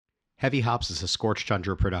Heavy Hops is a Scorched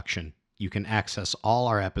Tundra production. You can access all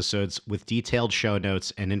our episodes with detailed show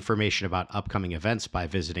notes and information about upcoming events by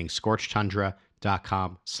visiting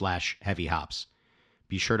scorchtundra.com/heavyhops.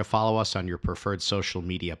 Be sure to follow us on your preferred social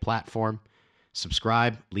media platform.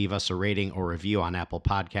 Subscribe, leave us a rating or review on Apple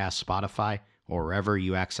Podcasts, Spotify, or wherever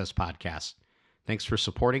you access podcasts. Thanks for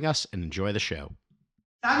supporting us and enjoy the show.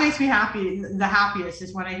 That makes me happy. The happiest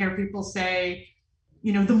is when I hear people say,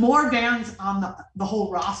 the more bands on the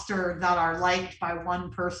whole roster that are liked by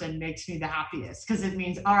one person makes me the happiest, because it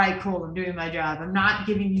means, all right, cool, I'm doing my job. I'm not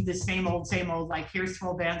giving you the same old, like, here's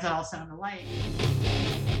 12 bands that all sound alike.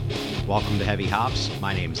 Welcome to Heavy Hops.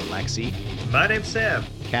 My name's Alexi. My name's Sam.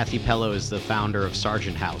 Cathy Pellow is the founder of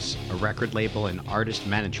Sargent House, a record label and artist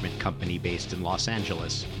management company based in Los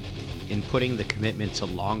Angeles. In putting the commitment to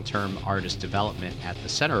long-term artist development at the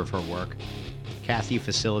center of her work, Cathy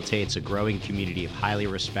facilitates a growing community of highly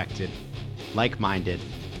respected, like-minded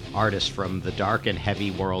artists from the dark and heavy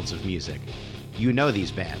worlds of music. You know these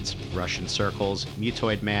bands: Russian Circles,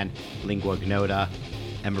 Mutoid Man, Lingua Ignota,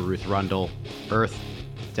 Emma Ruth Rundle, Earth,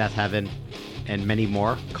 Death Heaven, and many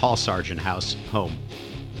more. Call Sargent House home.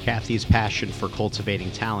 Cathy's passion for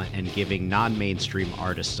cultivating talent and giving non-mainstream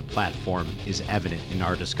artists a platform is evident in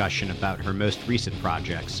our discussion about her most recent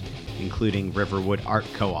projects, including Riverwood Art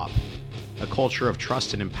Co-op. A culture of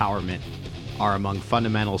trust and empowerment are among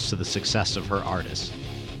fundamentals to the success of her artists.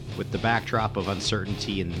 With the backdrop of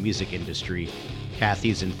uncertainty in the music industry,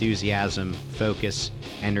 Cathy's enthusiasm, focus,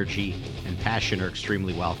 energy, and passion are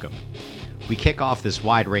extremely welcome. We kick off this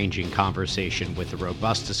wide-ranging conversation with a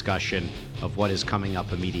robust discussion of what is coming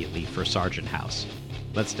up immediately for Sargent House.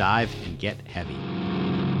 Let's dive and get heavy.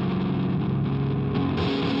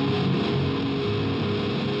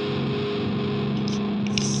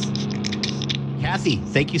 Cathy,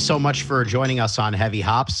 thank you so much for joining us on Heavy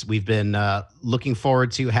Hops. We've been looking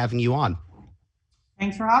forward to having you on.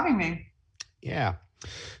 Thanks for having me. Yeah.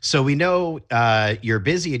 So we know you're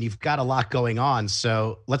busy and you've got a lot going on.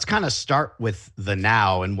 So let's kind of start with the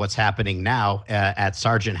now and what's happening now at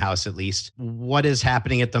Sargent House, at least. What is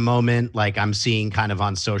happening at the moment? Like, I'm seeing kind of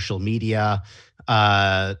on social media,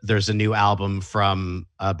 there's a new album from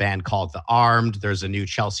a band called The Armed. There's a new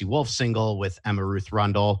Chelsea Wolfe single with Emma Ruth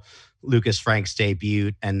Rundle, Lucas Frank's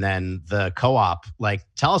debut, and then the Co-op. Like,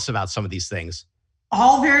 tell us about some of these things.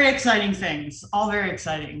 All very exciting things. All very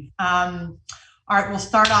exciting. All right, we'll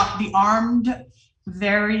start off The Armed.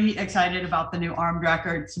 Very excited about the new Armed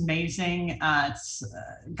record. It's amazing. It's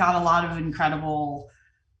got a lot of incredible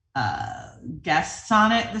guests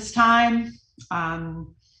on it this time.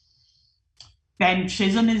 Ben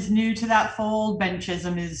Chisholm is new to that fold. Ben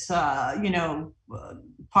Chisholm is,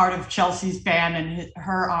 part of Chelsea's band and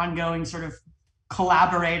her ongoing sort of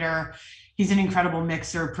collaborator. He's an incredible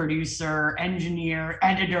mixer, producer, engineer,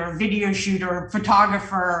 editor, video shooter,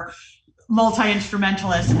 photographer,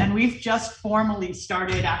 multi-instrumentalist, and we've just formally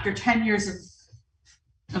started, after 10 years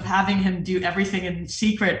of having him do everything in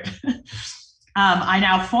secret. I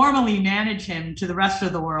now formally manage him to the rest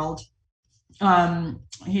of the world.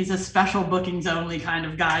 He's a special bookings only kind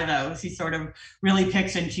of guy, though. He sort of really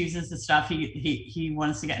picks and chooses the stuff he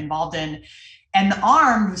wants to get involved in. And The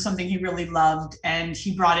Armed was something he really loved, and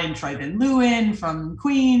he brought in Troy Van Leeuwen from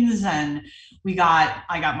Queens, and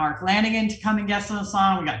I got Mark Lanigan to come and guest on the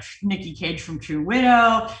song. We got Nikki Cage from True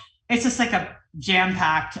Widow. It's just like a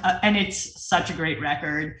jam-packed, and it's such a great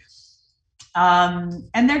record. And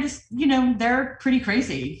they're just, they're pretty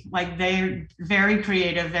crazy. Like, they're very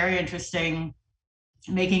creative, very interesting,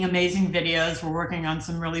 making amazing videos. We're working on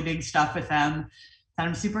some really big stuff with them that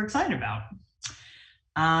I'm super excited about.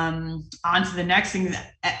 On to the next thing,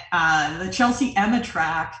 the Chelsea Emma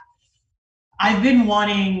track. I've been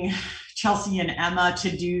wanting Chelsea and Emma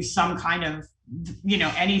to do some kind of,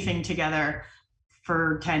 anything together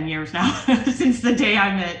for 10 years now, since the day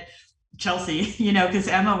I met Chelsea, because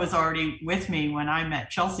Emma was already with me when I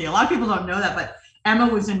met Chelsea. A lot of people don't know that, but Emma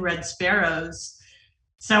was in Red Sparrows.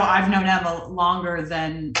 So I've known Emma longer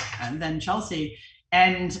than Chelsea.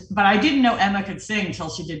 But I didn't know Emma could sing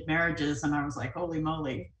till she did Marriages, and I was like, holy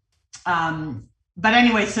moly. But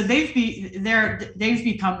anyway, so they've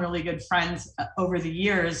become really good friends over the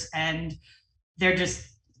years, and they're just,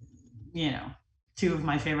 two of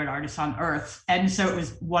my favorite artists on earth. And so it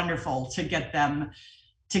was wonderful to get them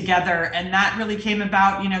together. And that really came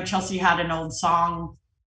about, Chelsea had an old song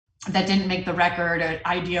that didn't make the record, an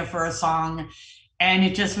idea for a song. And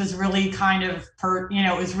it just was really kind of,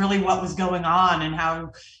 it was really what was going on and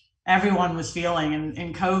how everyone was feeling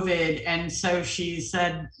in COVID. And so she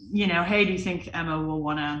said, hey, do you think Emma will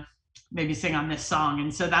want to maybe sing on this song?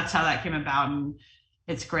 And so that's how that came about. And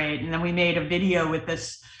it's great. And then we made a video with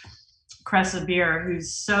this Cressa Beer,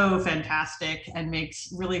 who's so fantastic and makes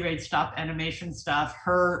really great stuff, animation stuff.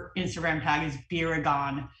 Her Instagram tag is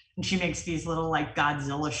Beeragon, and she makes these little like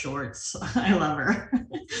Godzilla shorts. I love her.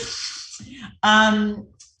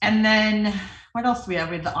 And then what else do we have?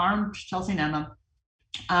 We have the Armed, Chelsea and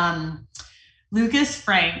Emma. Lucas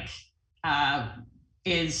Frank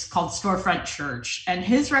is called Storefront Church, and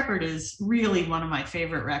his record is really one of my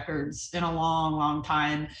favorite records in a long, long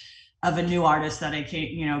time, of a new artist that I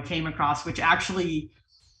came across, which actually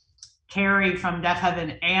Carrie from Deaf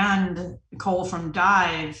Heaven and Cole from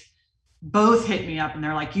Dive both hit me up, and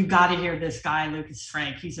they're like, you got to hear this guy, Lucas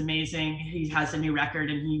Frank. He's amazing. He has a new record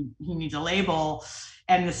and he needs a label.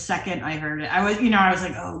 And the second I heard it, I was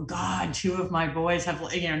like, oh God, two of my boys have,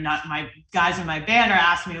 not my guys in my band are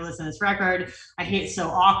asking me to listen to this record. I hate so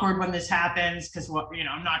awkward when this happens because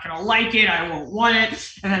I'm not going to like it. I won't want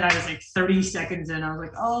it. And then I was like 30 seconds in, I was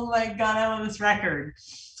like, oh my God, I love this record.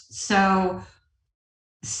 So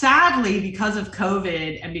sadly, because of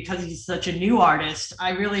COVID and because he's such a new artist, I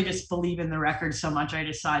really just believe in the record so much. I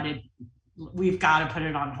decided we've got to put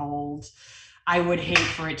it on hold. I would hate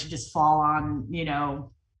for it to just fall on,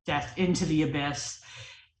 death into the abyss.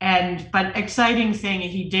 But exciting thing,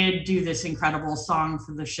 he did do this incredible song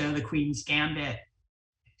for the show, The Queen's Gambit,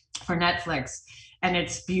 for Netflix. And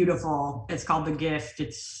it's beautiful. It's called The Gift.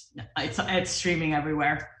 It's streaming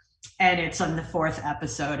everywhere. And it's on the 4th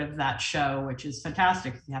episode of that show, which is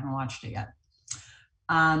fantastic if you haven't watched it yet.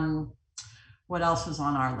 What else was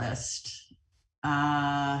on our list?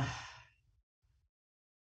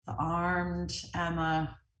 The Armed,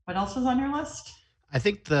 Emma. What else was on your list? I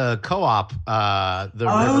think the co-op, the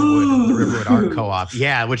Riverwood Art Co-op.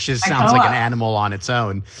 Yeah, which just sounds like an animal on its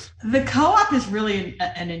own. The co-op is really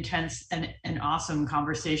an intense and an awesome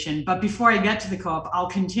conversation. But before I get to the co-op, I'll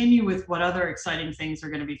continue with what other exciting things are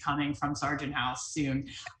going to be coming from Sargent House soon.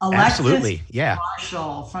 Absolutely, yeah.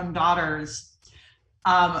 Marshall from Daughters.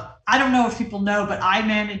 I don't know if people know, but I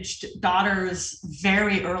managed Daughters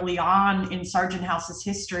very early on in Sargent House's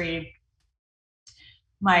history.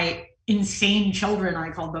 My insane children, I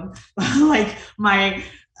called them. I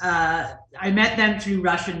met them through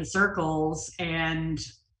Russian circles and,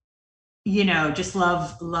 just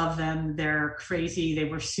love them. They're crazy. They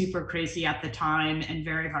were super crazy at the time and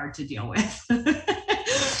very hard to deal with.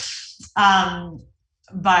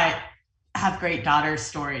 But have great daughter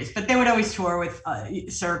stories, but they would always tour with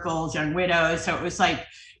circles, Young Widows. So it was like,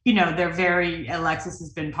 Alexis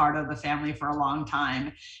has been part of the family for a long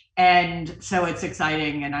time. And so it's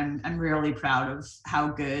exciting. And I'm really proud of how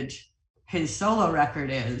good his solo record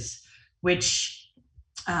is, which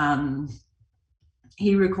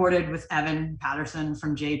he recorded with Evan Patterson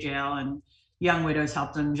from J Jail, and Young Widows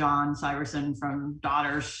helped him. John Syverson from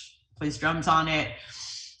Daughters plays drums on it.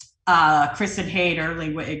 Kristen Haid,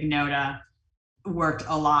 early with Ignota, worked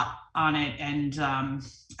a lot on it and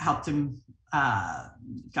helped him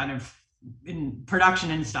kind of in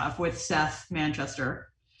production and stuff with Seth Manchester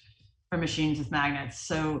from Machines with Magnets.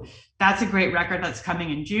 So that's a great record that's coming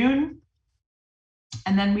in June.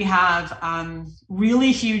 And then we have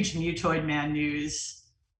really huge Mutoid Man news,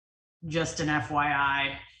 just an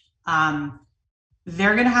FYI. They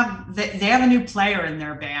have a new player in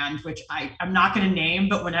their band, which I'm not going to name,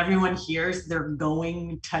 but when everyone hears, they're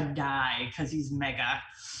going to die because he's mega.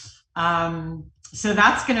 So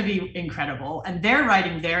that's going to be incredible. And they're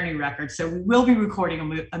writing their new record. So we will be recording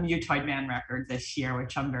a Mutoid Man record this year,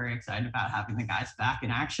 which I'm very excited about, having the guys back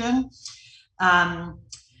in action.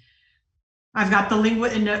 I've got the Lingua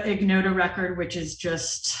Ignota record, which is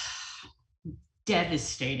just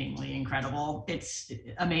devastatingly incredible. It's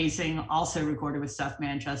amazing. Also recorded with Seth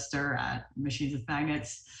Manchester at Machines with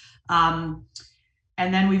Magnets. And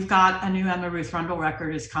then we've got a new Emma Ruth Rundle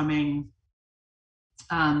record is coming.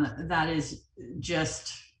 That is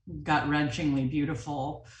just gut-wrenchingly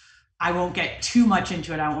beautiful. I won't get too much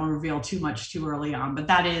into it. I won't reveal too much too early on, but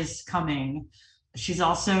that is coming. She's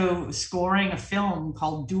also scoring a film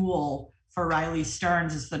called Duel for Riley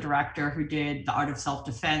Stearns, is the director who did The Art of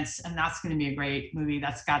Self-Defense. And that's going to be a great movie.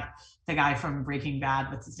 That's got the guy from Breaking Bad,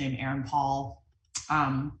 what's his name, Aaron Paul.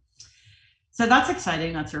 So that's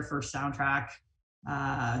exciting. That's her first soundtrack.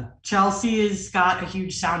 Chelsea has got a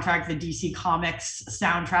huge soundtrack, the DC Comics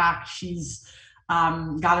soundtrack. She's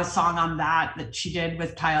got a song on that she did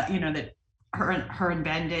with Tyler, that her and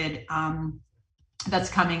Ben did, that's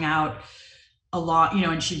coming out a lot,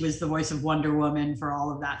 and she was the voice of Wonder Woman for all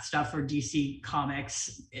of that stuff for DC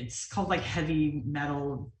Comics. It's called like heavy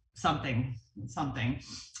metal something,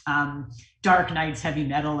 Dark Knight's heavy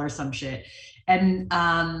metal or some shit. And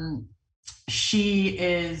she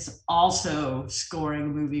is also scoring a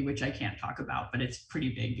movie, which I can't talk about, but it's a pretty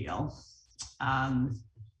big deal.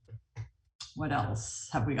 What else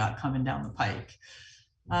have we got coming down the pike?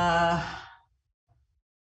 God,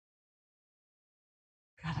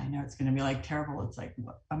 I know it's going to be like terrible. It's like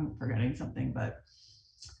I'm forgetting something, but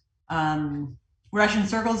Russian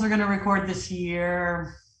Circles are going to record this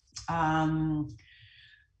year.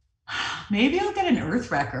 Maybe I'll get an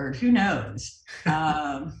Earth record. Who knows?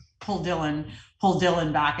 Pull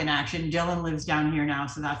Dylan back in action. Dylan lives down here now,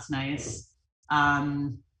 so that's nice.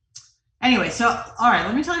 Anyway, so all right,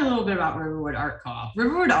 let me tell you a little bit about Riverwood Art Co-op.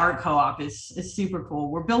 Riverwood Art Co-op is super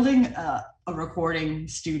cool. We're building a recording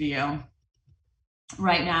studio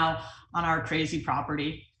right now on our crazy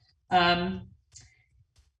property. And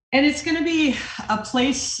it's going to be a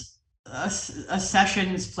place, a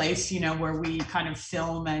sessions place, where we kind of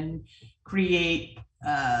film and create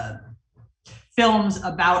films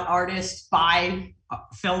about artists by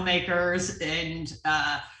filmmakers. And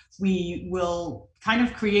we will kind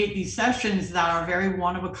of create these sessions that are very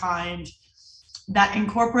one of a kind, that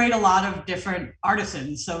incorporate a lot of different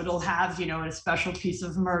artisans. So it'll have, a special piece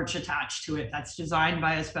of merch attached to it that's designed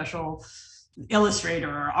by a special illustrator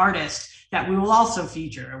or artist that we will also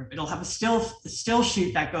feature. It'll have a still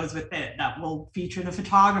shoot that goes with it that will feature the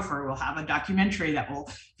photographer. We'll have a documentary that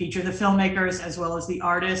will feature the filmmakers as well as the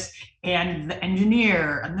artist and the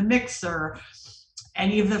engineer and the mixer,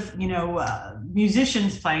 any of the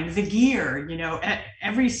musicians playing, the gear.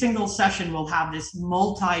 Every single session will have this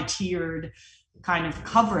multi-tiered kind of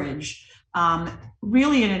coverage,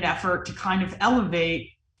 really in an effort to kind of elevate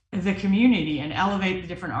the community and elevate the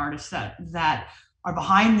different artists that are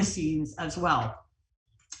behind the scenes as well.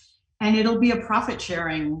 And it'll be a profit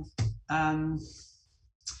sharing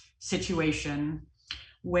situation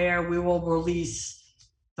where we will release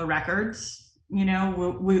the records,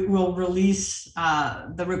 we'll release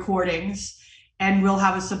the recordings, and we'll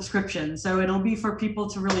have a subscription. So it'll be for people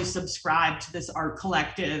to really subscribe to this art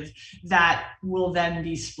collective that will then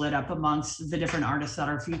be split up amongst the different artists that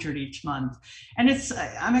are featured each month. And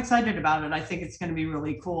I'm excited about it. I think it's going to be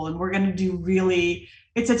really cool. And we're going to do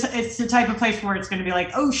it's the type of place where it's going to be like,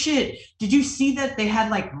 oh shit, did you see that they had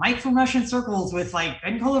like Mike from Russian Circles with like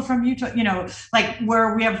Ben Kohler from Utah, like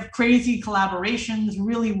where we have crazy collaborations,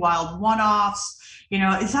 really wild one-offs.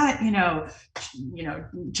 Is that,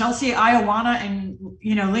 Chelsea Iowana and,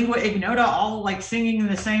 Lingua Ignota all like singing in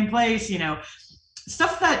the same place,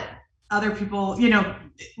 stuff that other people,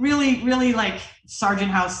 really, really like Sargent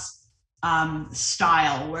House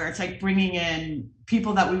style, where it's like bringing in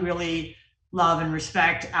people that we really love and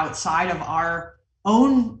respect outside of our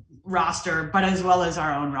own roster, but as well as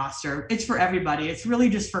our own roster. It's for everybody. It's really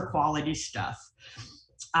just for quality stuff.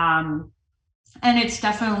 And it's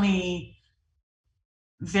definitely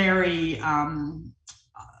very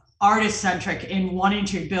artist-centric in wanting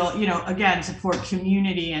to build, again, support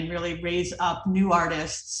community and really raise up new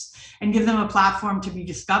artists and give them a platform to be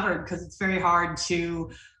discovered, because it's very hard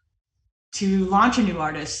to launch a new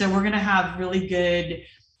artist. So we're going to have really good,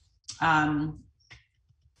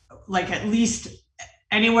 like at least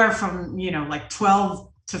anywhere from, like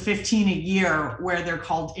 12 to 15 a year, where they're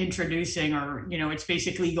called introducing, or, it's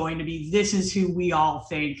basically going to be, this is who we all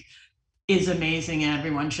think is amazing and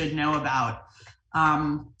everyone should know about,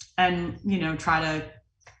 and try to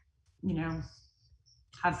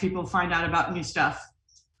have people find out about new stuff.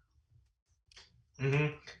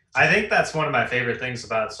 Mm-hmm. I think that's one of my favorite things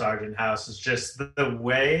about Sargent House is just the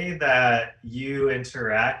way that you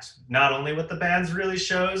interact not only with the bands really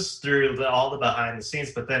shows through all the behind the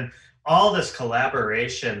scenes, but then all this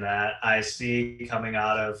collaboration that I see coming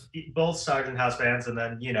out of both Sargent House bands and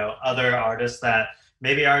then other artists that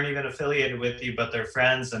maybe aren't even affiliated with you, but they're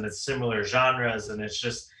friends, and it's similar genres. And it's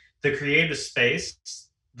just the creative space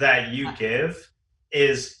that you give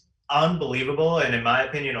is unbelievable. And in my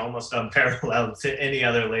opinion, almost unparalleled to any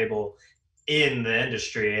other label in the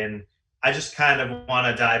industry. And I just kind of want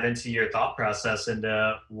to dive into your thought process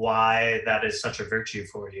into why that is such a virtue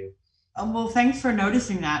for you. Well, thanks for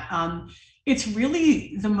noticing that. It's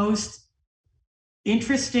really the most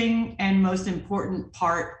interesting and most important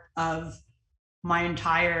part of my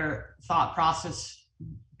entire thought process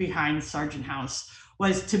behind Sargent House,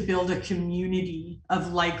 was to build a community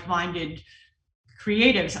of like-minded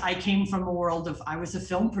creatives. I came from a world of, I was a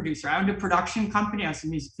film producer. I owned a production company. I was a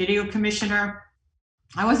music video commissioner.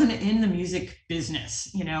 I wasn't in the music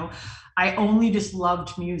business, I only just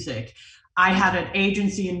loved music. I had an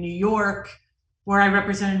agency in New York where I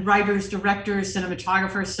represented writers, directors,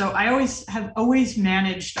 cinematographers. So I have always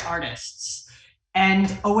managed artists.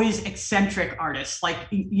 and always eccentric artists, like,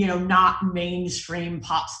 you know, not mainstream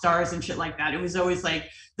pop stars and shit like that. It was always like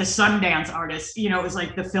the Sundance artists, you know, it was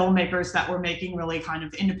like the filmmakers that were making really kind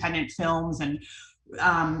of independent films. And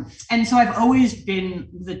so I've always been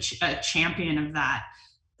the champion of that,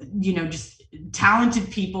 you know, just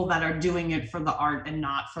talented people that are doing it for the art and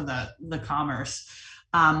not for the commerce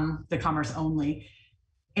only.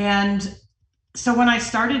 And so when I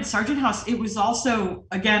started Sargent House, it was also,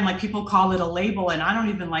 again, like people call it a label, and I don't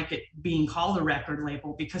even like it being called a record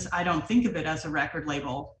label because I don't think of it as a record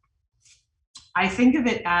label. I think of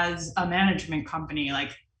it as a management company.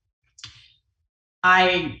 Like,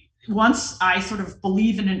 once I sort of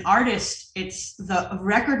believe in an artist, it's the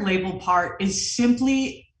record label part is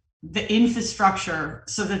simply the infrastructure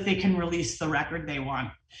so that they can release the record they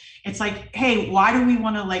want. It's like, hey, why do we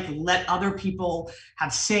want to like let other people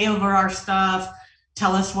have say over our stuff,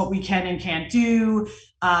 tell us what we can and can't do,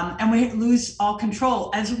 and we lose all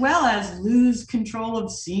control, as well as lose control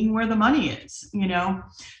of seeing where the money is, you know?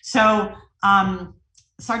 So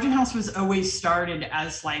Sargent House was always started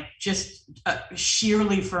as like just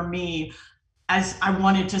sheerly for me, as I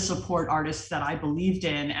wanted to support artists that I believed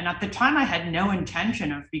in. And at the time, I had no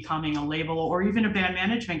intention of becoming a label or even a band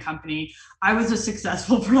management company. I was a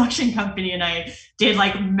successful production company, and I did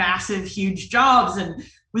like massive, huge jobs and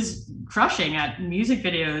was crushing at music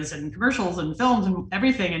videos and commercials and films and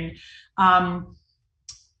everything. And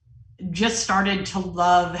just started to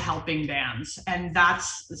love helping bands. And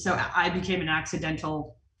so I became an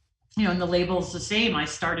accidental, you know, and the label's the same. I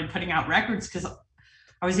started putting out records because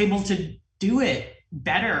I was able to do it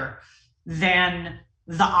better than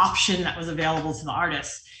the option that was available to the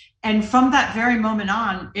artists. And from that very moment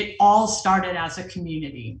on, it all started as a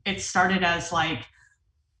community. It started as like,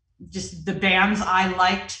 just the bands I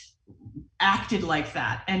liked acted like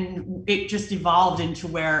that. And it just evolved into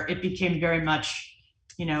where it became very much,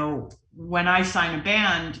 you know, when I sign a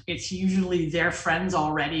band, it's usually their friends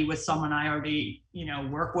already with someone I already, you know,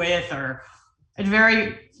 work with, or it's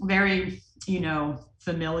very, very, you know,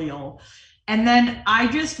 familial. And then I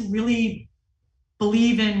just really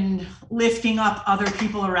believe in lifting up other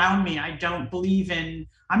people around me.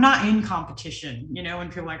 I'm not in competition, you know, when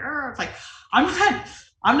people are like, it's like,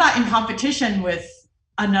 I'm not in competition with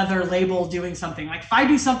another label doing something. Like if I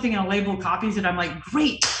do something and a label copies it, I'm like,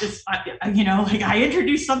 great, you know, like I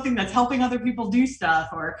introduced something that's helping other people do stuff.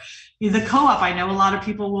 Or the co-op, I know a lot of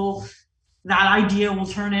people that idea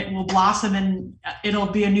will blossom, and it'll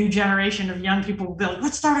be a new generation of young people will be like,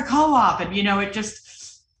 let's start a co-op. And, you know, it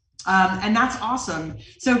just, and that's awesome.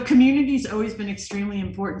 So community's always been extremely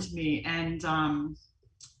important to me. And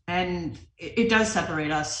it does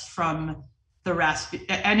separate us from the rest.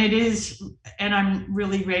 And it is, and I'm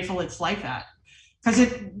really grateful it's like that. Because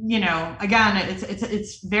it, you know, again,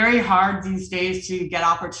 it's very hard these days to get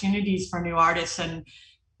opportunities for new artists, and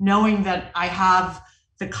knowing that I have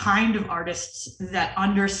the kind of artists that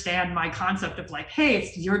understand my concept of like, hey,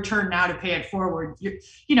 it's your turn now to pay it forward.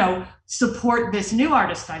 You know, support this new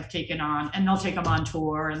artist I've taken on, and they'll take them on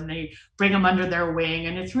tour and they bring them under their wing.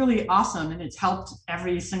 And it's really awesome. And it's helped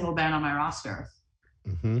every single band on my roster.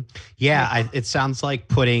 Mm-hmm. Yeah, it sounds like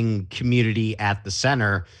putting community at the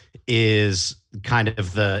center is kind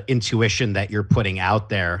of the intuition that you're putting out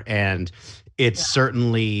there. And it's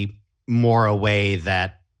certainly more a way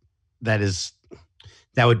that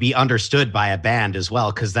would be understood by a band as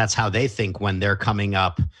well, because that's how they think when they're coming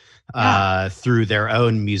up through their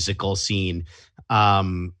own musical scene.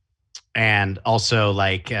 And also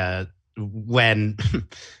like when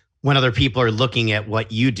other people are looking at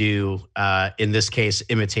what you do, in this case,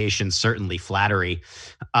 imitation, certainly flattery.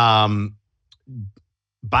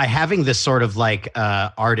 By having this sort of like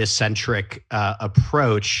artist-centric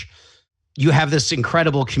approach, you have this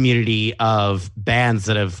incredible community of bands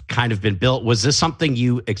that have kind of been built. Was this something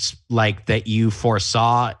that you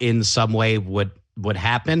foresaw in some way would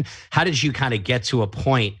happen? How did you kind of get to a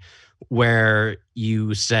point where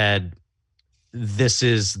you said, this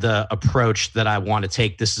is the approach that I want to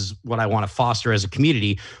take, this is what I want to foster as a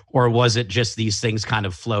community? Or was it just these things kind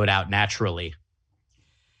of flowed out naturally?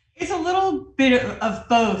 It's a little bit of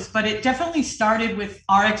both, but it definitely started with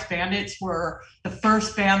RX Bandits were the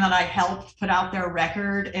first band that I helped put out their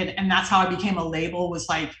record. And that's how I became a label, was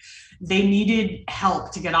like, they needed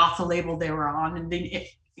help to get off the label they were on. And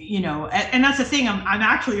you know, and that's the thing, I'm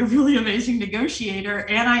actually a really amazing negotiator.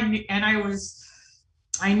 And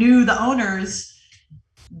I knew the owners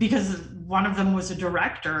because one of them was a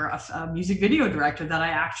director, a music video director that I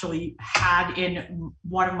actually had in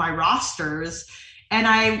one of my rosters. And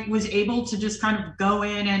I was able to just kind of go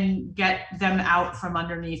in and get them out from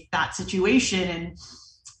underneath that situation.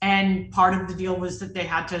 And part of the deal was that they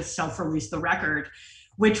had to self-release the record,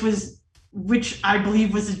 which I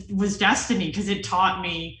believe was destiny, because it taught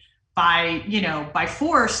me by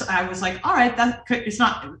force. I was like, all right, it's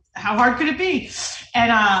not, how hard could it be?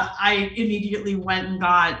 And I immediately went and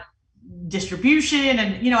got distribution, and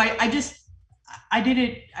I did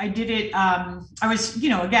it. I was,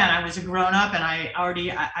 again, I was a grown up, and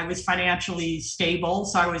I was financially stable,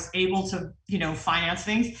 so I was able to, finance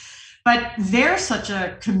things. But they're such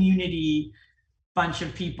a community bunch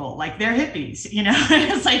of people, like they're hippies,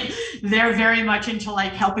 it's like they're very much into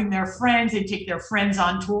like helping their friends. They take their friends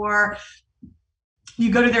on tour.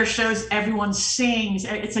 You go to their shows, everyone sings.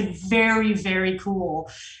 It's like very, very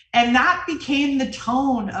cool. And that became the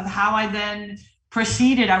tone of how I then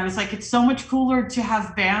proceeded. I was like, it's so much cooler to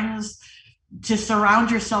have bands, to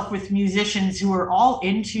surround yourself with musicians who are all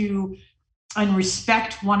into and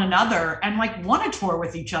respect one another, and like want to tour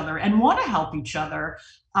with each other and want to help each other.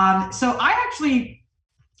 So I actually,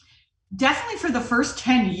 definitely for the first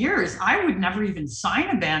 10 years, I would never even sign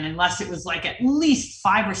a band unless it was like at least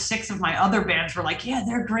 5 or 6 of my other bands were like, yeah,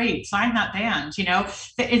 they're great, sign that band.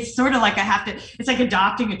 It's sort of like it's like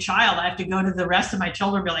adopting a child. I have to go to the rest of my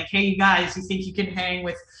children and be like, hey, you guys, you think you can hang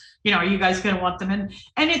with, are you guys going to want them? And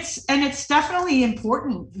it's definitely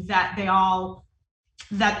important that they all,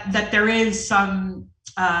 that there is some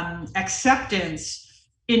acceptance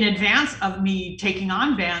in advance of me taking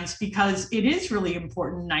on bands, because it is really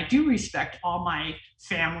important. And I do respect all my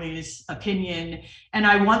family's opinion, and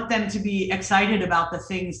I want them to be excited about the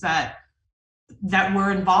things that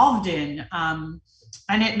we're involved in.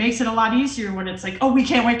 And it makes it a lot easier when it's like, oh, we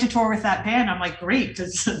can't wait to tour with that band. I'm like, great,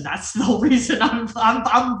 because that's the whole reason I'm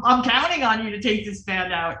counting on you to take this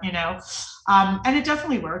band out, and it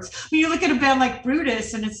definitely works. I mean, you look at a band like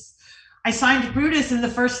Brutus, and I signed Brutus, and the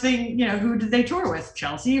first thing, who did they tour with?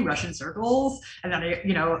 Chelsea, Russian Circles. And then I,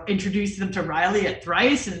 introduced them to Riley at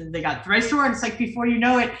Thrice, and they got Thrice tour. And it's like, before you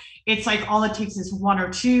know it, it's like all it takes is 1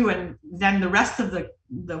 or 2. And then the rest of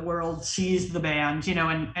the world sees the band,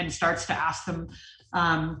 and starts to ask them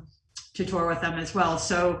to tour with them as well.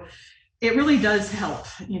 So it really does help,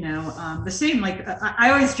 the same, like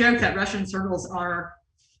I always joke that Russian Circles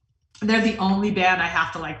they're the only band I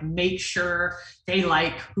have to like make sure they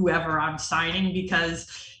like whoever I'm signing, because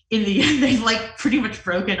in the end they've like pretty much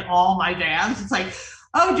broken all my bands. It's like,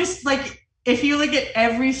 oh, just like, if you look at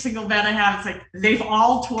every single band I have, it's like they've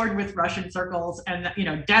all toured with Russian Circles, and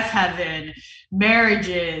Death Heaven,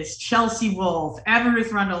 Marriages, Chelsea Wolfe,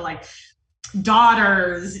 Everett Rundle, like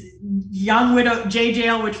Daughters, Young Widow,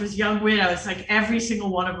 JJL, which was Young Widows, like every single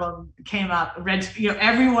one of them came up.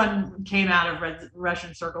 Everyone came out of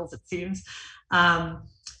Russian Circles, it seems.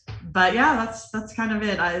 But yeah, that's kind of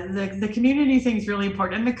it. The community thing is really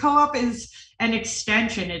important, and the co-op is an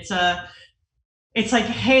extension. It's like,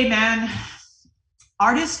 hey man,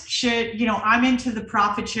 artists should, I'm into the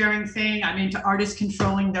profit sharing thing. I'm into artists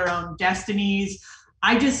controlling their own destinies.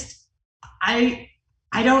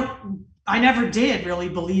 I never did really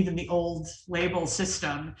believe in the old label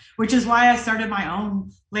system, which is why I started my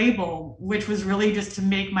own label, which was really just to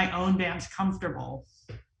make my own bands comfortable.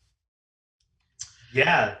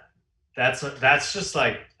 Yeah, that's just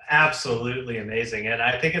like absolutely amazing. And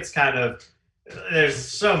I think it's there's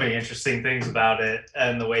so many interesting things about it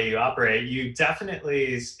and the way you operate. You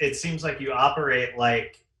definitely, it seems like you operate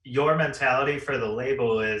like, your mentality for the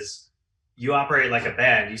label is, you operate like a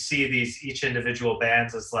band. You see each individual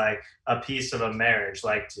bands as like a piece of a marriage.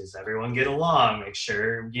 Like, does everyone get along? Make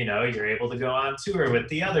sure, you're able to go on tour with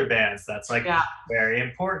the other bands. That's like very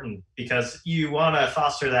important, because you want to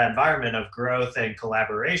foster that environment of growth and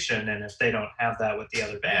collaboration. And if they don't have that with the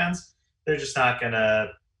other bands, they're just not going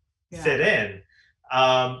to fit in.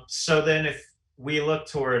 So then if we look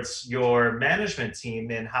towards your management team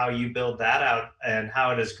and how you build that out and how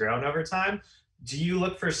it has grown over time, do you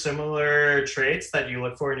look for similar traits that you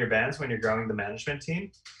look for in your bands when you're growing the management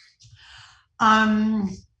team?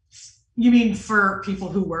 You mean for people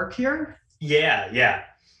who work here? Yeah.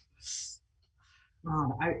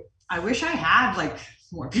 I wish I had like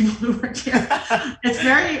more people who work here. It's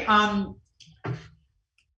very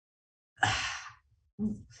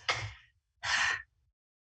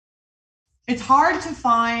it's hard to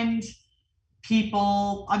find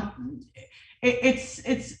people.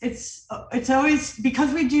 It's always,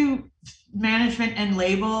 because we do management and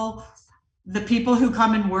label, the people who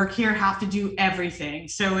come and work here have to do everything.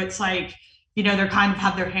 So it's like, they're kind of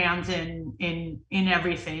have their hands in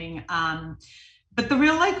everything. But the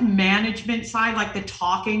real like management side, like the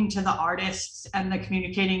talking to the artists and the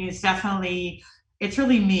communicating, is definitely it's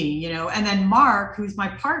really me, and then Mark, who's my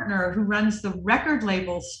partner, who runs the record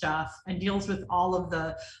label stuff and deals with all of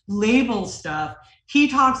the label stuff. He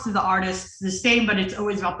talks to the artists the same, but it's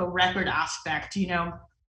always about the record aspect,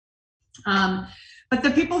 but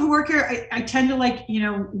the people who work here, I tend to like,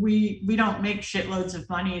 we don't make shitloads of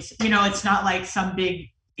money. It's not like some big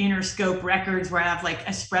Interscope records where I have like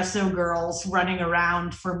espresso girls running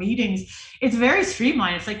around for meetings. It's very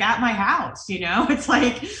streamlined. It's like at my house, it's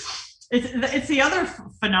like, it's the other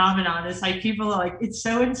phenomenon. It's like people are like, it's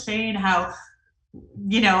so insane how,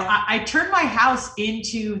 I turned my house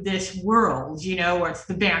into this world, where it's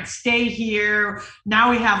the band stay here.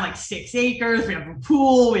 Now we have like 6 acres. We have a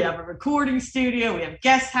pool. We have a recording studio. We have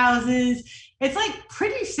guest houses. It's like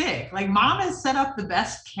pretty sick. Like mom has set up the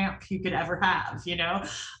best camp you could ever have,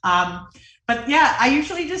 but yeah, I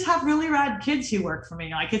usually just have really rad kids who work for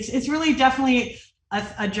me. Like it's really definitely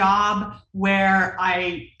a job where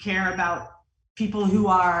I care about people who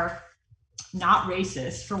are not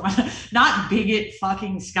racist, for one, not bigot,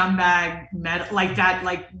 fucking scumbag, like that,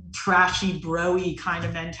 like trashy, bro-y kind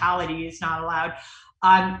of mentality is not allowed.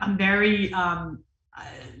 I'm very, I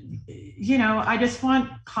just want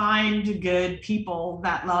kind, good people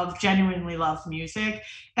that genuinely love music.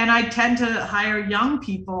 And I tend to hire young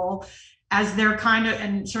people as their kind of,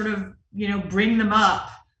 and sort of, bring them up.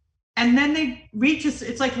 And then they reach,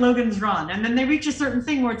 it's like Logan's Run. And then they reach a certain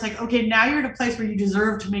thing where it's like, okay, now you're at a place where you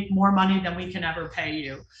deserve to make more money than we can ever pay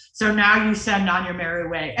you. So now you send on your merry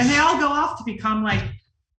way. And they all go off to become like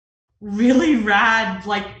really rad,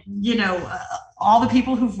 like, all the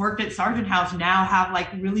people who've worked at Sargent House now have like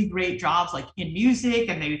really great jobs, like in music,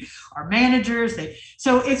 and they are managers.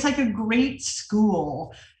 So it's like a great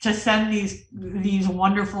school to send these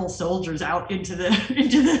wonderful soldiers out into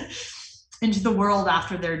the world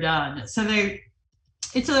after they're done. So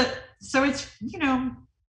it's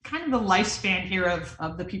kind of the lifespan here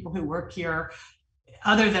of the people who work here,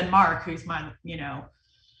 other than Mark, who's my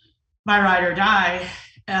ride or die,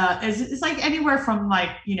 is like anywhere from like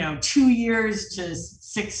 2 years to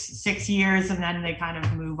six years, and then they kind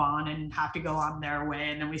of move on and have to go on their way,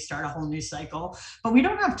 and then we start a whole new cycle. But we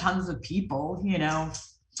don't have tons of people.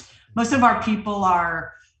 Most of our people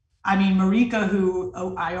are, Marika, who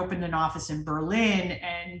I opened an office in Berlin,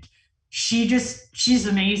 and she's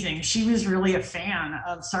amazing. She was really a fan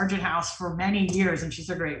of Sargent House for many years, and she's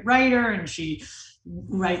a great writer, and she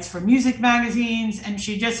writes for music magazines. And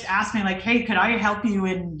she just asked me like, hey, could I help you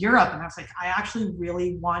in Europe? And I was like, I actually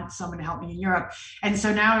really want someone to help me in Europe. And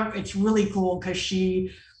so now it's really cool because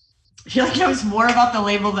she like knows more about the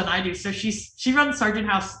label than I do. So she runs Sargent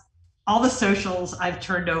House. All the socials I've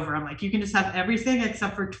turned over. I'm like, you can just have everything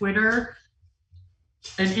except for Twitter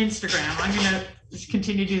and Instagram. I'm going to just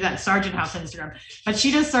continue to do that Sargent House Instagram. But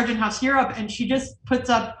she does Sargent House Europe, and she just puts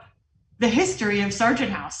up the history of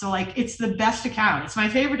Sargent House. So like, it's the best account. It's my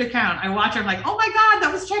favorite account. I watch it, I'm like, oh my God,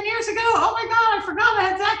 that was 10 years ago. Oh my God, I forgot I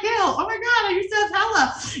had Zach Hill. Oh my God, I used to have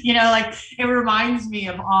Hella. Like it reminds me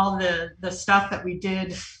of all the stuff that we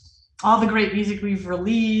did, all the great music we've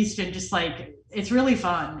released, and just like, it's really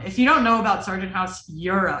fun. If you don't know about Sargent House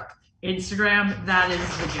Europe Instagram, that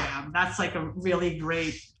is the jam. That's like a really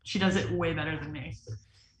great, she does it way better than me.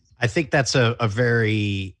 I think that's a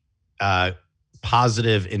very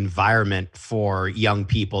positive environment for young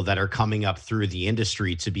people that are coming up through the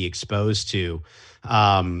industry to be exposed to.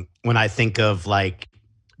 When I think of like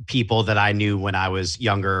people that I knew when I was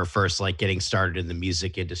younger, first like getting started in the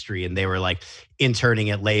music industry, and they were like interning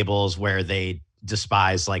at labels where they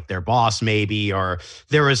despise like their boss maybe, or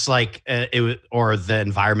there was like or the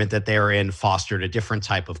environment that they were in fostered a different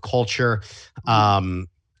type of culture.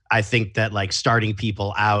 I think that like starting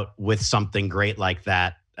people out with something great like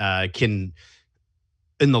that can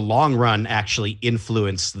in the long run actually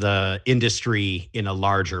influence the industry in a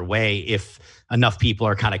larger way if enough people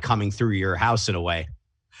are kind of coming through your house in a way.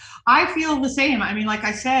 I feel the same. Like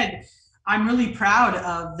I said, I'm really proud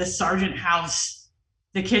of the Sargent House,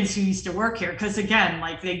 the kids who used to work here. Cause again,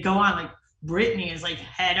 like they go on, like Brittany is like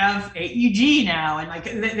head of AEG now. And like,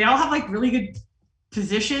 they all have like really good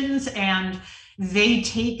positions, and they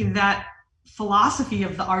take that philosophy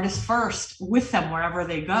of the artist first with them wherever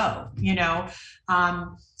they go,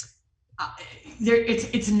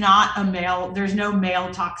 it's not a male, there's no male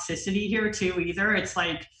toxicity here too either. It's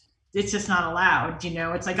like, it's just not allowed,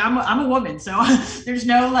 it's like, I'm a woman. So there's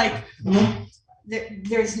no like,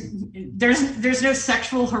 there's no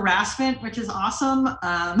sexual harassment, which is awesome.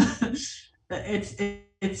 It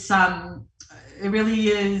really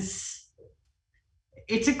is,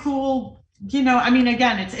 it's a cool,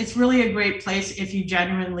 again, it's really a great place if you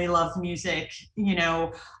genuinely love music.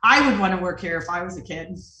 I would want to work here if I was a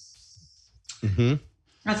kid. Mm-hmm.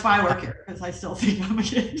 That's why I work here, because I still think I'm a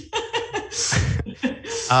kid.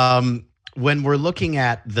 When we're looking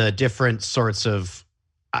at the different sorts of,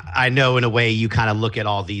 I know in a way you kind of look at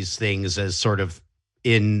all these things as sort of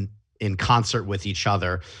in concert with each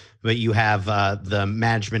other, but you have the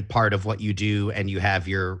management part of what you do, and you have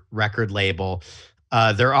your record label.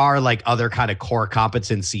 There are like other kind of core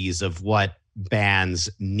competencies of what bands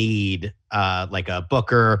need, like a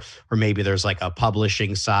booker, or maybe there's like a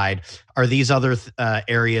publishing side. Are these other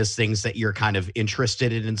areas things that you're kind of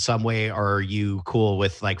interested in some way, or are you cool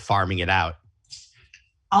with like farming it out?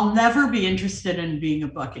 I'll never be interested in being a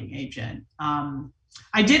booking agent.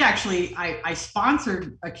 I did actually, I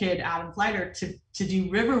sponsored a kid, Adam Fleiter, to do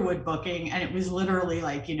Riverwood booking. And it was literally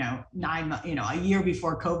like, a year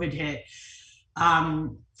before COVID hit.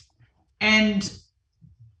 And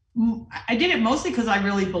I did it mostly because I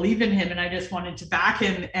really believed in him and I just wanted to back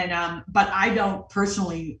him. And, but I don't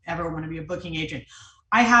personally ever want to be a booking agent.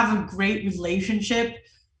 I have a great relationship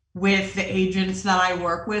with the agents that I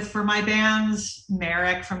work with for my bands.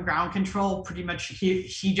 Merrick from Ground Control, pretty much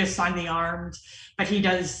he just signed the Armed, but he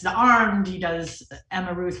does the Armed, he does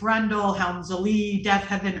Emma Ruth Rundle, Helms Ali, Death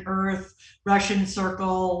Heaven Earth, Russian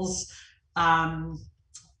Circles.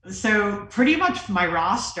 So pretty much my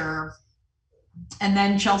roster. And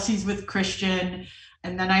then Chelsea's with Christian.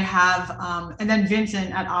 And then I have, and then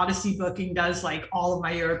Vincent at Odyssey Booking does like all of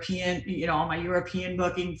my European, all my European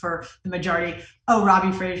booking for the majority. Oh,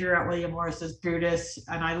 Robbie Frazier at William Morris does Brutus,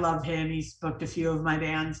 and I love him. He's booked a few of my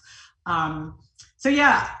bands. So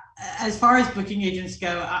yeah, as far as booking agents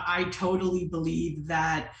go, I totally believe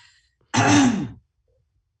that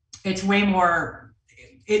it's way more,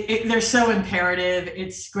 they're so imperative.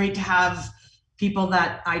 It's great to have people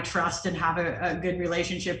that I trust and have a good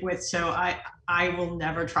relationship with. So I will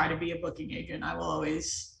never try to be a booking agent. I will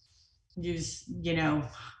always use,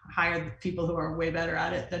 hire people who are way better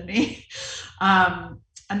at it than me. And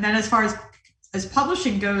then as far as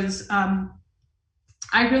publishing goes,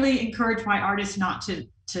 I really encourage my artists not to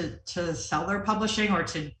sell their publishing or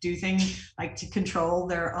to do things like to control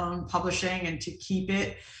their own publishing and to keep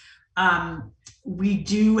it. We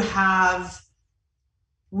do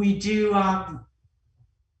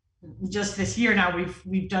just this year now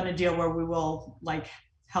we've done a deal where we will like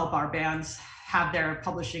help our bands have their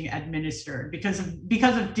publishing administered because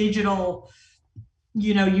of digital.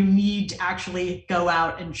 You need to actually go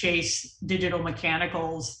out and chase digital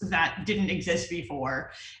mechanicals that didn't exist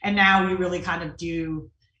before, and now we really kind of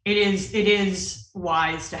do. It is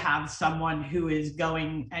wise to have someone who is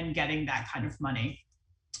going and getting that kind of money.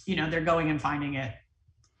 They're going and finding it.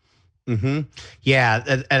 Mm-hmm.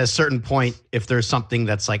 Yeah. At a certain point, if there's something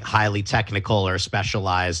that's like highly technical or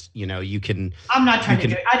specialized, you can. I'm not trying to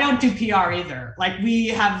do it. I don't do PR either. Like we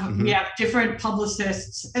have different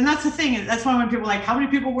publicists, and that's the thing. That's why when people are like, how many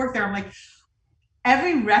people work there? I'm like,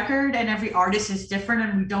 every record and every artist is different,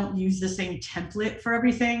 and we don't use the same template for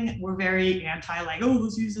everything. We're very anti, like, oh,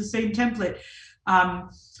 let's use the same template.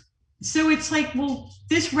 So it's like, well,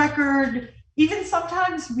 this record. Even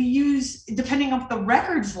sometimes we use, depending on what the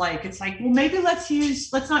record's like, it's like, well, maybe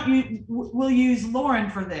we'll use Lauren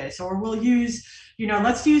for this, or we'll use,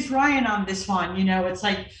 let's use Ryan on this one. It's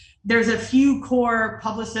like, there's a few core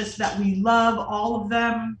publicists that we love, all of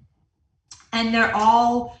them. And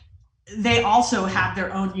they also have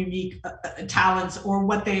their own unique talents or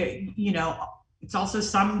what they, it's also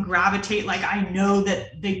some gravitate, like I know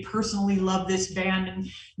that they personally love this band and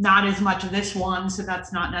not as much of this one, so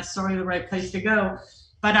that's not necessarily the right place to go.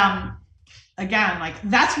 But again, like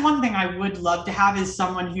that's one thing I would love to have is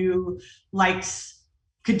someone who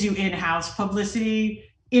could do in-house publicity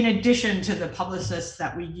in addition to the publicists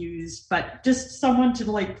that we use, but just someone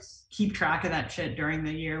to like keep track of that shit during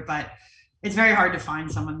the year. But it's very hard to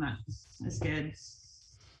find someone that is good.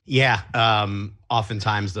 Yeah.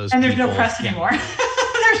 Oftentimes those and there's people, no press anymore.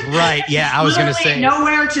 Right. Yeah. I was going to say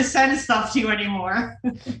nowhere to send stuff to anymore.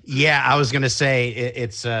 Yeah. I was going to say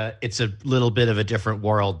it's a little bit of a different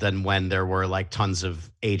world than when there were like tons of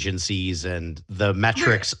agencies, and the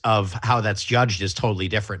metrics of how that's judged is totally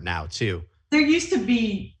different now too. There used to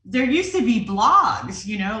be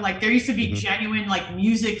blogs, like there used to be genuine like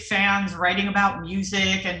music fans writing about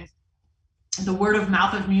music and the word of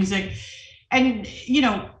mouth of music. And,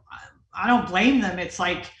 I don't blame them. It's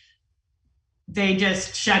like they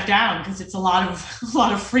just shut down because it's a lot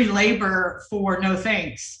of free labor for no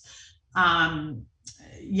thanks.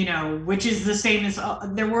 Which is the same as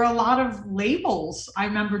there were a lot of labels. I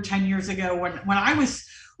remember 10 years ago when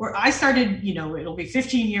I started, it'll be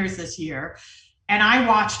 15 years this year. And I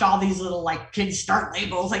watched all these little like kids start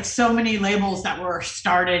labels, like so many labels that were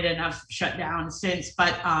started and have shut down since.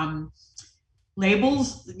 But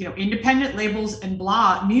labels, independent labels and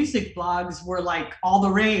music blogs were like all the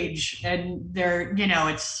rage, and they're,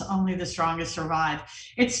 it's only the strongest survive.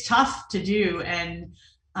 It's tough to do. And,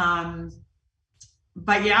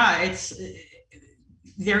 but yeah,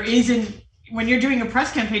 there isn't, when you're doing a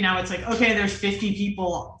press campaign now, it's like, okay, there's 50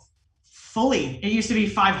 people fully. It used to be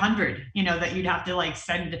 500, that you'd have to like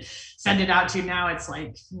send it out to. Now it's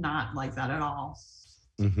like not like that at all.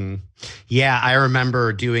 Mm-hmm. Yeah, I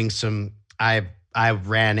remember doing I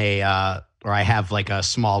ran or I have like a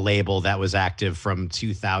small label that was active from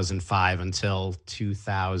 2005 until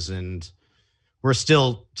 2000. We're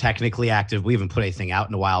still technically active. We haven't put anything out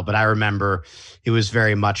in a while, but I remember it was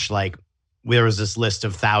very much like there was this list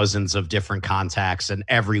of thousands of different contacts, and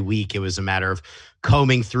every week it was a matter of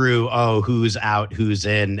combing through, who's out, who's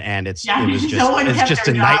in, and it was just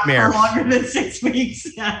a nightmare. For longer than 6 weeks.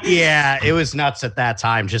 Yeah, it was nuts at that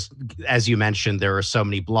time. Just as you mentioned, there were so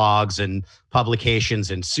many blogs and publications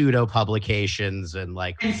and pseudo publications and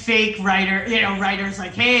fake writers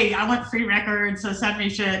like, hey, I want free records, so send me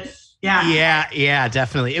shit. Yeah,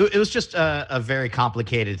 definitely. It was just a very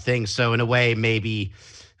complicated thing. So in a way, maybe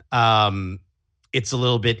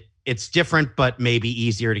it's different, but maybe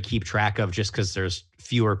easier to keep track of just because there's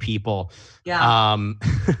fewer people. Yeah.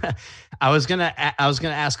 I was gonna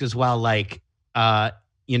ask as well, it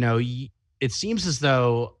seems as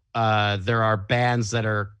though there are bands that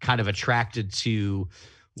are kind of attracted to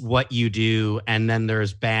what you do, and then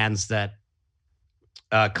there's bands that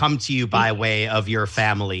come to you by way of your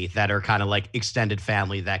family that are kind of like extended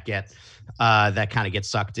family that kind of get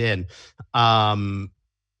sucked in.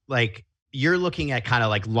 You're looking at kind of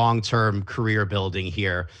like long-term career building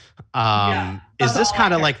here. Is this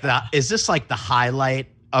kind of like the highlight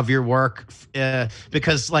of your work?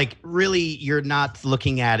 Because really you're not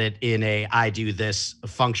looking at it in I do this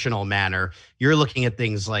functional manner. You're looking at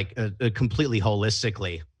things like completely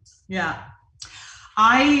holistically. Yeah.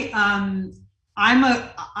 I am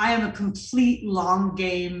a complete long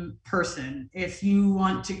game person. If you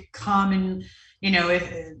want to come and,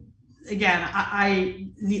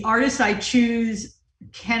 the artists I choose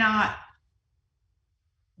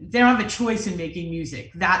they don't have a choice in making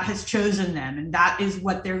music. That has chosen them, and that is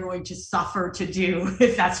what they're going to suffer to do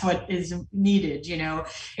if that's what is needed.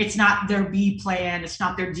 It's not their B plan, it's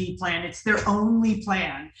not their D plan, it's their only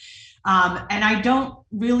plan. And I don't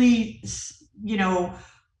really, it's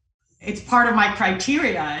part of my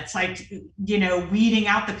criteria. It's like, weeding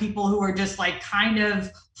out the people who are just like kind of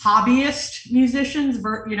hobbyist musicians,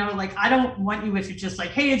 I don't want you if it's just like,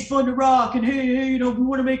 hey, it's fun to rock, and hey, we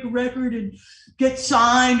want to make a record and get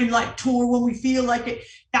signed and like tour when we feel like it.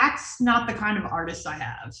 That's not the kind of artist I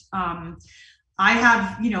have. I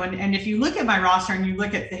have, and if you look at my roster and you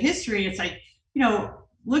look at the history, it's like,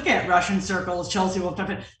 look at Russian Circles, Chelsea Wolf.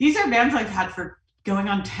 These are bands I've had for going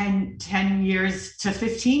on 10 years to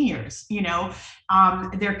 15 years.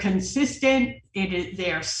 They're consistent.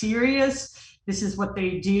 They are serious. This is what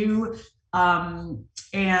they do. And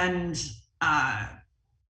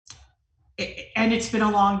it's been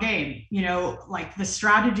a long game. The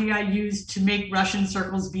strategy I used to make Russian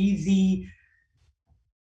Circles be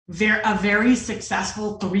a very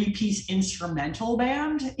successful 3-piece instrumental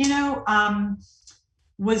band,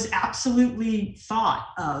 was absolutely thought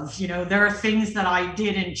of. There are things that I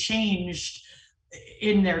did and changed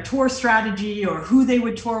in their tour strategy, or who they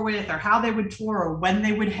would tour with, or how they would tour, or when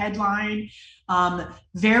they would headline,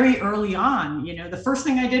 very early on. The first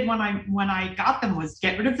thing I did when I got them was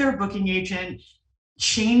get rid of their booking agent,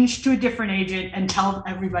 change to a different agent, and tell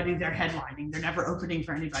everybody they're headlining. They're never opening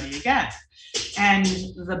for anybody again. And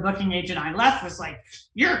the booking agent I left was like,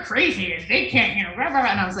 you're crazy, they can't, and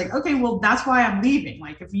I was like, okay, well, that's why I'm leaving.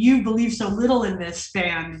 Like, if you believe so little in this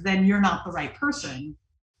band, then you're not the right person.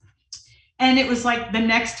 And it was like the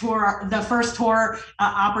next tour, the first tour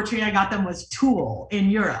opportunity I got them was Tool in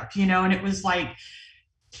Europe, and it was like,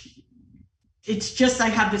 it's just, I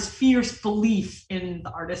have this fierce belief in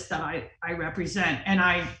the artists that I represent, and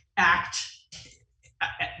I act,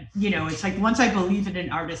 it's like, once I believe in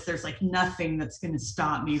an artist, there's like nothing that's going to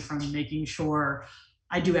stop me from making sure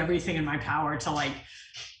I do everything in my power to like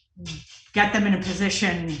get them in a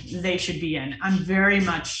position they should be in. I'm very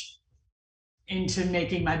much into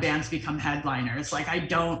making my bands become headliners. Like, I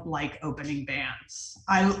don't like opening bands.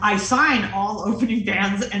 I sign all opening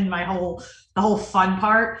bands, and the whole fun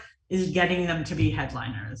part is getting them to be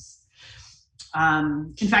headliners.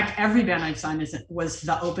 In fact, every band I've signed was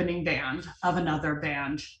the opening band of another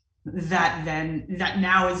band that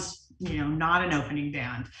now is, not an opening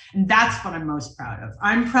band. And that's what I'm most proud of.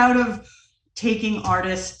 I'm proud of taking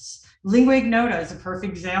artists Lingua Ignota is a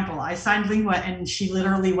perfect example. I signed Lingua and she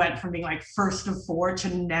literally went from being like first of four to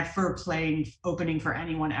never playing opening for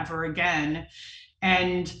anyone ever again,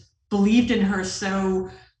 and believed in her so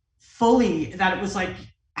fully that it was like,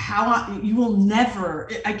 how you will never.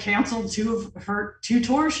 I canceled two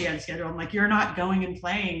tours she had scheduled. I'm like, you're not going and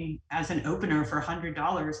playing as an opener for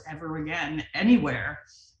 $100 ever again anywhere.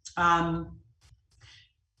 And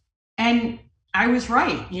I was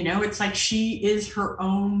right. It's like she is her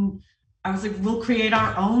own. I was like, we'll create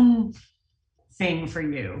our own thing for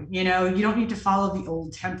you. You don't need to follow the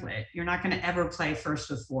old template. You're not going to ever play first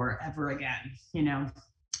of four ever again.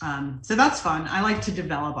 So that's fun. I like to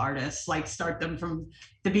develop artists, like start them from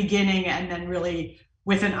the beginning and then really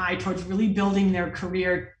with an eye towards really building their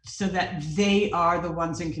career so that they are the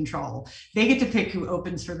ones in control. They get to pick who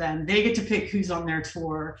opens for them. They get to pick who's on their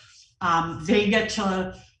tour. They get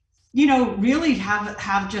to, really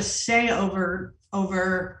have just say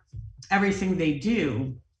over everything they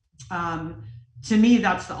do. To me,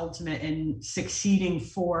 that's the ultimate in succeeding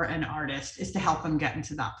for an artist, is to help them get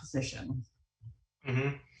into that position.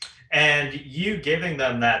 Mm-hmm. And you giving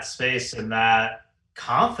them that space and that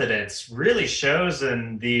confidence really shows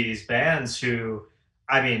in these bands who,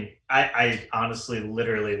 I honestly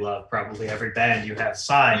literally love probably every band you have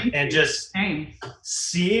signed, and just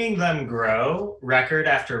seeing them grow record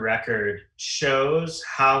after record shows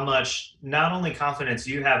how much not only confidence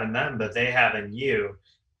you have in them, but they have in you.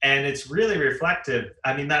 And it's really reflective.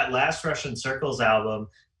 That last Russian Circles album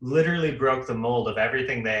literally broke the mold of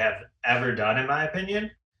everything they have ever done, in my opinion.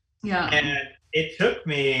 Yeah. And it took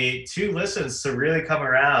me 2 listens to really come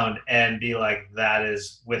around and be like, that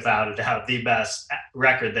is without a doubt the best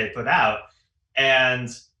record they put out. And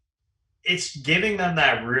it's giving them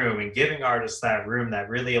that room and giving artists that room that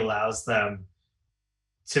really allows them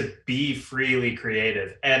to be freely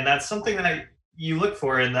creative. And that's something that you look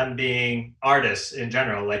for in them being artists in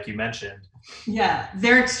general, like you mentioned. Yeah,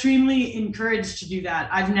 they're extremely encouraged to do that.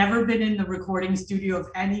 I've never been in the recording studio of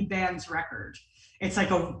any band's record.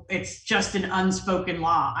 It's just an unspoken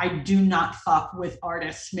law. I do not fuck with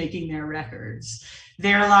artists making their records.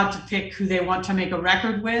 They're allowed to pick who they want to make a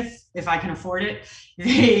record with, if I can afford it.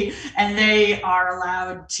 They are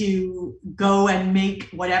allowed to go and make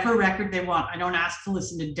whatever record they want. I don't ask to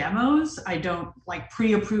listen to demos. I don't like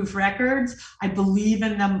pre-approved records. I believe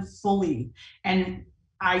in them fully. And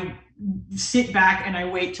I sit back and I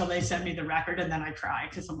wait till they send me the record, and then I cry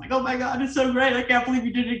because I'm like, oh my God, it's so great. I can't believe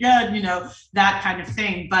you did it again, that kind of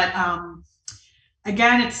thing. But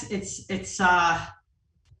again, it's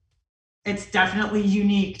definitely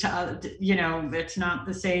unique to, it's not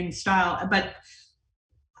the same style, but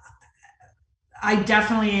I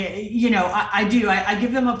definitely, I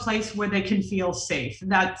give them a place where they can feel safe.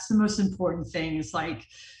 That's the most important thing, is like,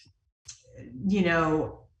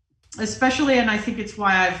 especially, and I think it's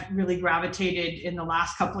why I've really gravitated in the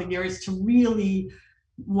last couple of years to really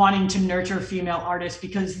wanting to nurture female artists,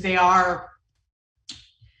 because they are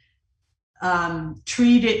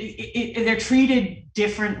treated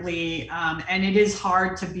differently, and it is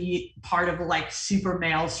hard to be part of like super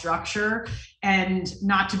male structure and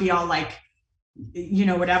not to be all like,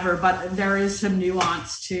 whatever, but there is some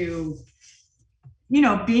nuance to,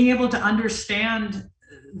 being able to understand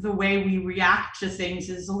the way we react to things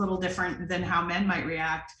is a little different than how men might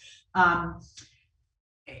react. And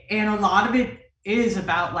a lot of it is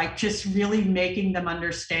about like just really making them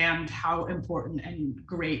understand how important and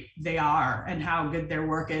great they are and how good their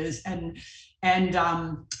work is. And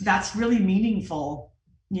that's really meaningful,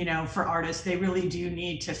 for artists. They really do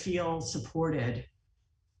need to feel supported,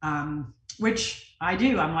 which I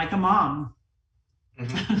do. I'm like a mom.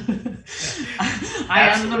 Mm-hmm. I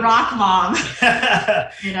am the rock mom.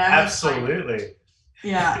 Absolutely.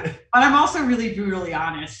 Yeah, but I'm also really brutally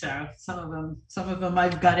honest. So some of them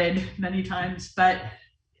I've gutted many times, but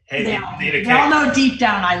hey, they all know deep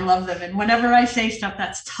down I love them. And whenever I say stuff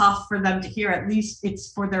that's tough for them to hear, at least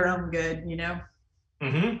it's for their own good,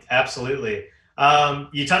 Mm-hmm. Absolutely.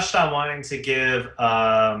 You touched on wanting to give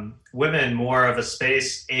women more of a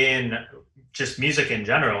space in just music in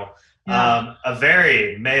general. Yeah. A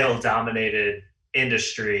very male-dominated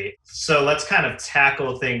industry. So let's kind of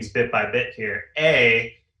tackle things bit by bit here.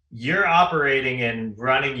 You're operating and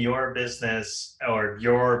running your business or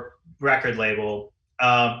your record label.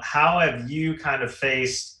 How have you kind of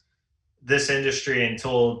faced this industry and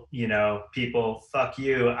told, people, fuck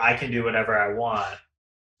you, I can do whatever I want?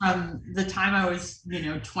 The time I was,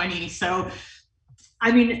 20. So,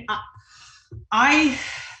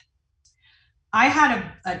 I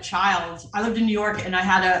had a child. I lived in New York, and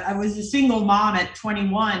I was a single mom at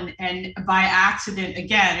 21, and by accident,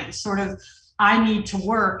 again, it was sort of, I need to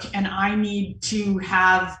work, and I need to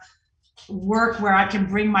have work where I can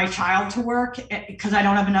bring my child to work, because I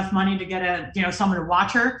don't have enough money to get someone to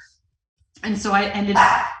watch her. And so I ended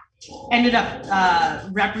up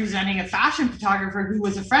representing a fashion photographer who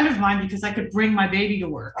was a friend of mine, because I could bring my baby to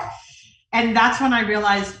work. And that's when I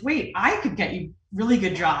realized, wait, I could get you really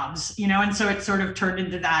good jobs, and so it sort of turned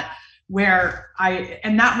into that,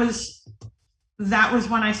 that was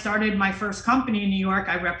when I started my first company in New York.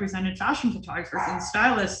 I represented fashion photographers and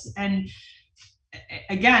stylists. And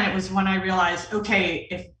again, it was when I realized,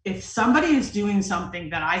 okay, if somebody is doing something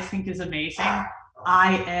that I think is amazing,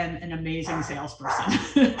 I am an amazing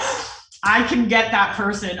salesperson. I can get that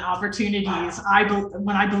person opportunities.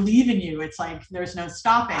 When I believe in you, it's like there's no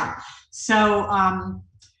stopping. So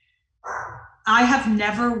I have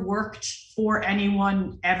never worked for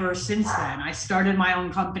anyone ever since then. I started my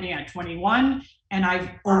own company at 21, and I've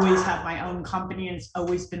always had my own company, and it's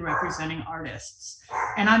always been representing artists.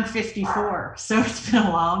 And I'm 54, so it's been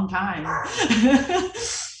a long time.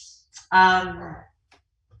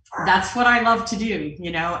 That's what I love to do,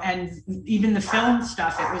 and even the film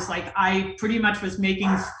stuff, it was like I pretty much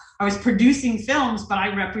was producing films, but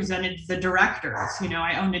I represented the directors.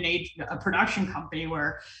 I owned a production company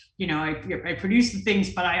where, I produce the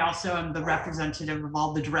things, but I also am the representative of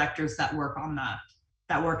all the directors that work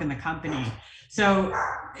in the company. So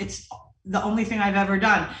it's the only thing I've ever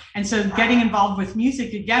done. And so getting involved with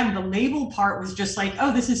music, again, the label part was just like,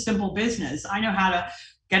 oh, this is simple business. I know how to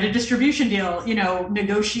get a distribution deal,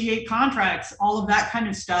 negotiate contracts, all of that kind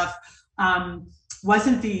of stuff.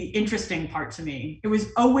 Wasn't the interesting part to me. It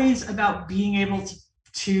was always about being able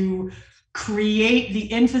to create the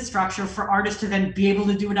infrastructure for artists to then be able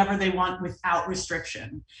to do whatever they want without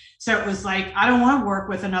restriction. So it was like, I don't want to work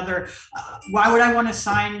with another, why would I want to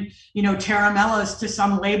sign, Taramellos to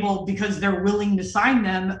some label because they're willing to sign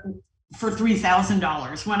them for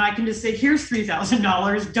 $3,000 when I can just say, here's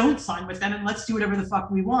 $3,000, don't sign with them, and let's do whatever the fuck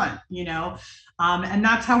we want, and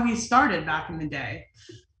that's how we started back in the day.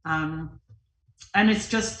 And it's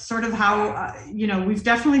just sort of how, we've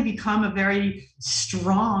definitely become a very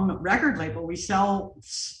strong record label. We sell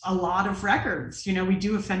a lot of records, we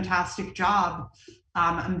do a fantastic job.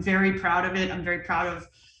 I'm very proud of it. I'm very proud of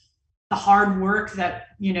the hard work that,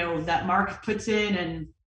 that Mark puts in, and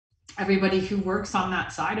everybody who works on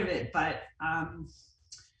that side of it. But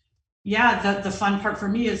the fun part for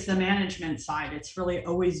me is the management side. It's really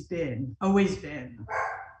always been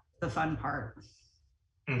the fun part.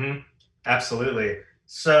 Mm-hmm. Absolutely.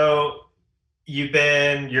 So you're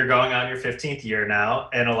going on your 15th year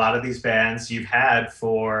now, and a lot of these bands you've had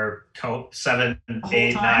for 7,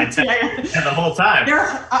 8, 9, 10, and the whole time.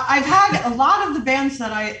 I've had a lot of the bands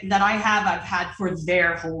that I've had for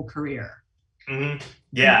their whole career. Mm-hmm.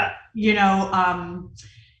 Yeah.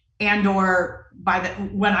 And or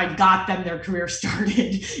when I got them, their career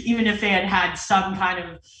started, even if they had some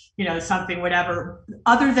kind of, something, whatever,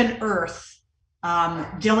 other than Earth.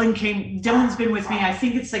 Dylan's been with me, I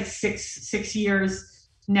think it's like six years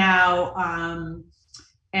now.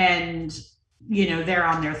 And, they're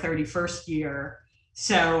on their 31st year.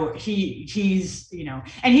 So he's,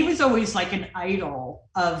 and he was always like an idol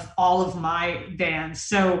of all of my bands.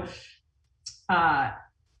 So,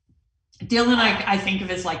 Dylan, I think of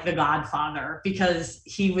as like the godfather, because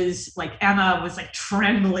he was like, Emma was like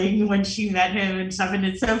trembling when she met him and stuff. And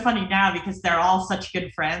it's so funny now because they're all such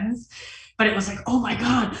good friends, but it was like, oh my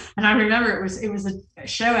God. And I remember it was a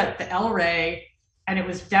show at the El Rey, and it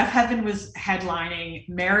was Deaf Heaven was headlining,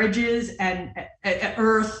 Marriages and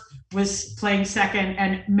Earth was playing second,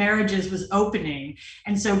 and Marriages was opening.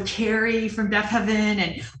 And so Carrie from Deaf Heaven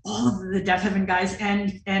and all of the Deaf Heaven guys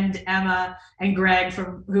and Emma and Greg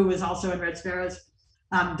who was also in Red Sparrows,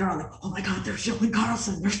 they're all like, oh my God, there's Dylan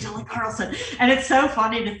Carlson. And it's so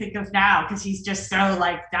funny to think of now, because he's just so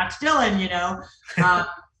like, that's Dylan,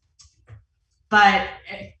 But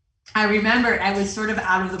I remember I was sort of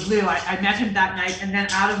out of the blue. I met him that night, and then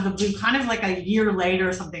out of the blue, kind of like a year later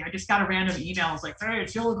or something, I just got a random email. I was like, hey,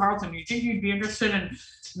 it's Dylan Carlson. You think you'd be interested in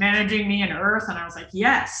managing me in Earth? And I was like,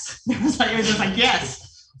 yes. It was just like,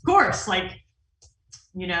 yes, of course. Like,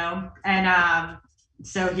 and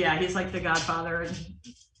so yeah, he's like the godfather.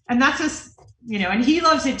 And that's just, and he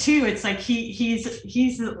loves it too. It's like he's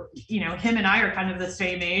him and I are kind of the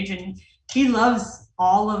same age, and he loves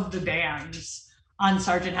all of the bands on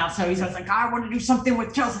Sargent House. So he's always like, I want to do something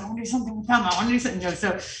with Chelsea. I want to do something with Tom. I want to do something.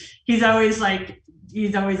 So he's always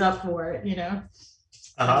up for it,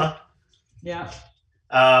 Uh-huh. Yeah.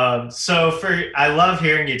 I love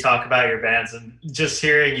hearing you talk about your bands, and just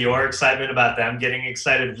hearing your excitement about them getting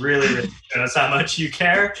excited really shows how much you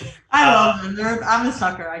care. I love them. I'm a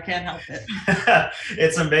sucker. I can't help it.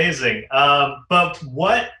 It's amazing. But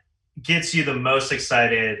what gets you the most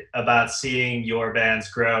excited about seeing your bands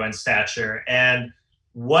grow in stature, and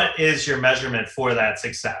what is your measurement for that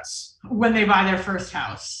success? When they buy their first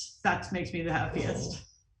house, that makes me the happiest.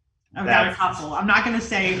 I've got a couple. I'm not going to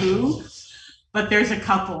say who, but there's a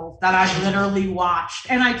couple that I've literally watched,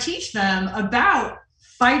 and I teach them about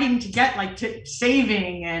fighting to get to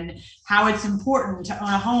saving and how it's important to own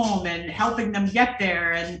a home and helping them get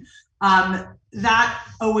there. And that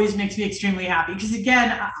always makes me extremely happy, because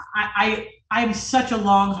again, I'm such a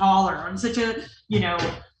long hauler. I'm such a,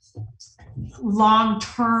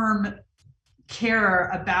 long-term care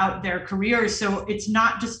about their careers. So it's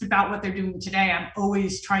not just about what they're doing today. I'm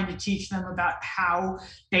always trying to teach them about how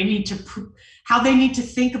they need to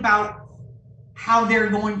think about how they're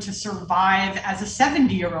going to survive as a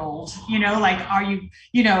 70-year-old. Are you,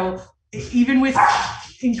 even with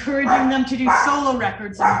encouraging them to do solo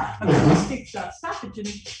records and acoustic stuff,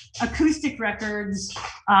 acoustic records,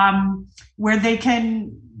 where they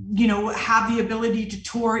can, have the ability to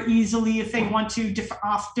tour easily if they want to,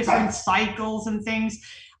 off different cycles and things,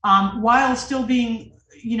 while still being,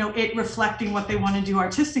 it reflecting what they want to do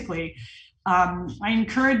artistically. I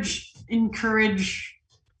encourage,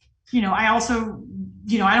 I also,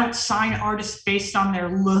 I don't sign artists based on their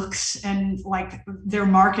looks and their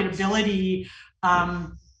marketability.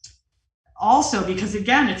 Also, because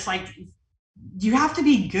again, it's you have to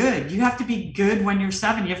be good. You have to be good when you're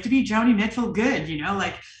 7. You have to be Joni Mitchell good,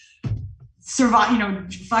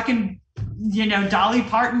 survive, fucking, Dolly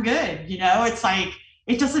Parton good, it's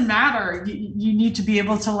it doesn't matter. You need to be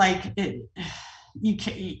able to you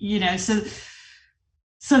can,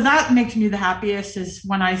 so that makes me the happiest, is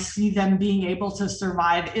when I see them being able to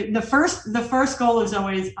survive. The first goal is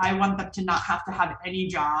always, I want them to not have to have any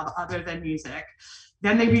job other than music.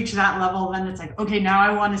 Then they reach that level, then it's okay, now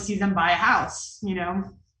I want to see them buy a house,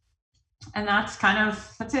 and that's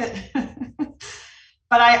it.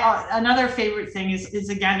 But another favorite thing is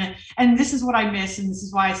again, and this is what I miss, and this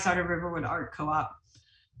is why I started Riverwood Art Co-op,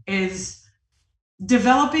 is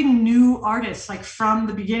developing new artists, from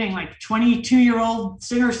the beginning, 22-year-old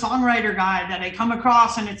singer-songwriter guy that I come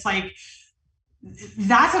across, and it's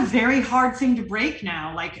that's a very hard thing to break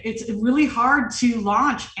now. It's really hard to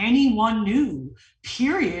launch anyone new,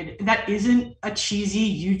 period, that isn't a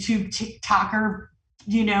cheesy YouTube TikToker,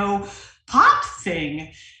 pop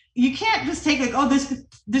thing. You can't just take this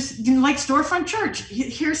Storefront Church.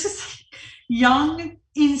 Here's this young,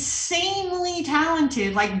 insanely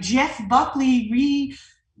talented, Jeff Buckley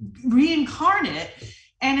reincarnate,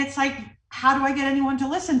 and it's how do I get anyone to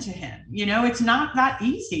listen to him? It's not that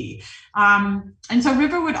easy. And so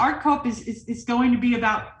Riverwood Art Co-op is going to be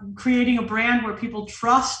about creating a brand where people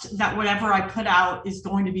trust that whatever I put out is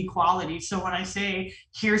going to be quality. So when I say,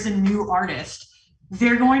 here's a new artist,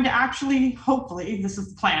 they're going to actually, hopefully, this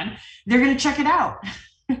is the plan, they're going to check it out.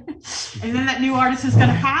 And then that new artist is going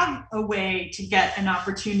to have a way to get an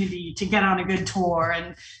opportunity to get on a good tour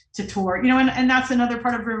and to tour, and that's another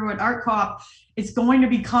part of Riverwood Art Co-op. It's going to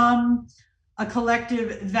become a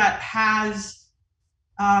collective that has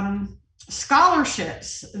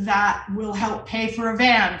scholarships that will help pay for a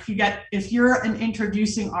van. If you're an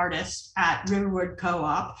introducing artist at Riverwood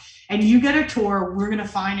Co-op and you get a tour, we're going to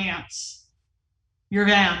finance your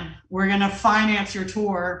van. We're going to finance your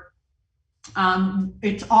tour.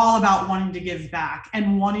 It's all about wanting to give back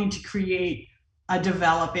and wanting to create a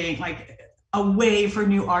developing, a way for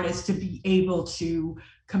new artists to be able to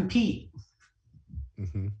compete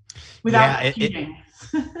without cheating.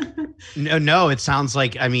 No, it sounds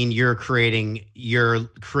like, you're creating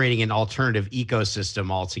an alternative ecosystem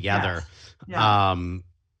altogether. Yeah.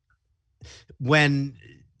 When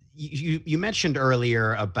you mentioned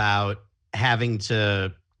earlier about having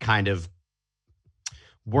to kind of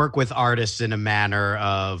work with artists in a manner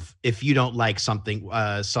of, if you don't like something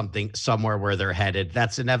somewhere where they're headed,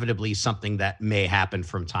 that's inevitably something that may happen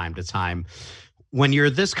from time to time. When you're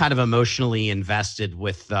this kind of emotionally invested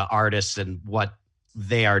with the artists and what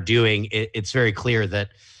they are doing, it's very clear that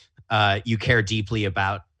you care deeply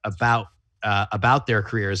about their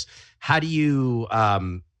careers. How do you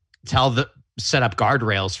set up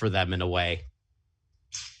guardrails for them in a way?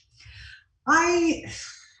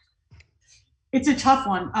 It's a tough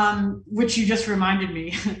one, which you just reminded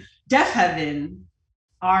me. Deaf Heaven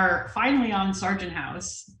are finally on Sargent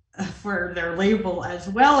House for their label as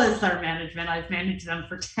well as their management. I've managed them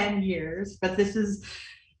for 10 years, but this is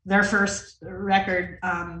their first record.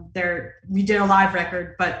 We did a live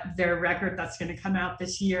record, but their record that's going to come out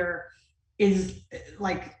this year is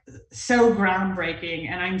like so groundbreaking,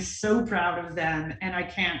 and I'm so proud of them. And I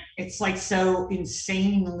can't. It's like so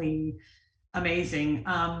insanely amazing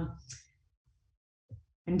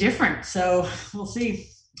and different. So we'll see.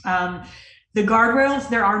 The guardrails,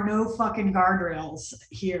 there are no fucking guardrails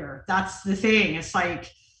here. That's the thing. It's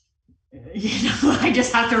like, I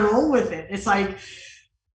just have to roll with it. It's like,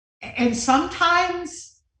 and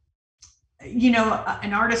sometimes,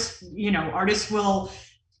 an artist, artists will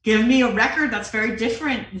give me a record that's very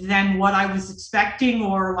different than what I was expecting,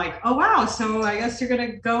 or like, oh wow, so I guess you're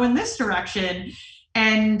gonna go in this direction.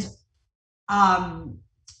 And I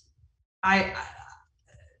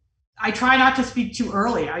try not to speak too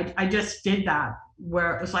early. I just did that,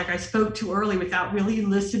 where it was like I spoke too early without really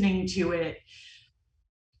listening to it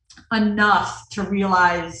enough to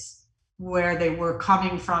realize where they were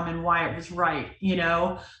coming from and why it was right,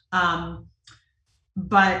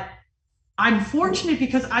 but I'm fortunate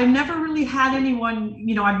because I never really had anyone,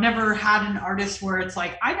 I've never had an artist where it's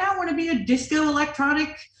like, I now want to be a disco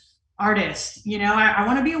electronic artist, I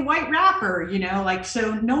want to be a white rapper, like,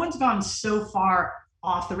 so no one's gone so far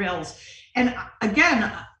off the rails. And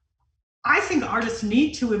again, I think artists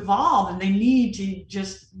need to evolve, and they need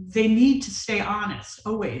to stay honest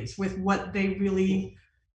always with what they really,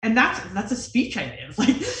 and that's a speech I give.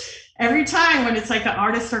 Like every time when it's like the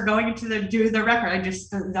artists are going to do their record,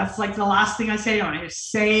 that's like the last thing I say to them. I just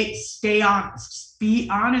say, stay honest, just be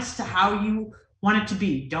honest to how you want it to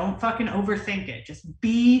be. Don't fucking overthink it. Just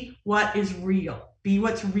be what is real. Be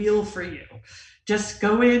what's real for you. Just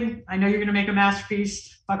go in. I know you're going to make a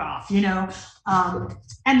masterpiece. Fuck off, and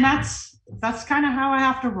that's kind of how I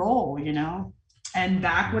have to roll, and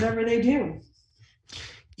back whatever they do.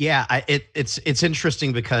 Yeah, it's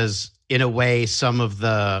interesting because in a way, some of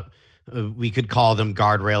the we could call them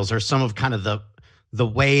guardrails, or some of kind of the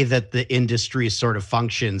way that the industry sort of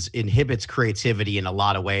functions inhibits creativity in a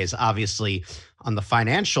lot of ways. Obviously, on the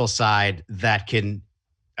financial side, that can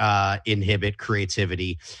inhibit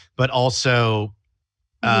creativity, but also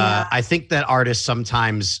I think that artists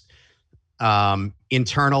sometimes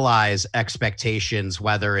internalize expectations,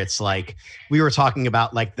 whether it's like we were talking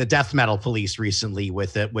about like the death metal police recently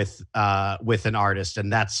with an artist,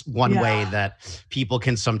 and that's one way that people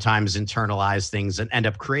can sometimes internalize things and end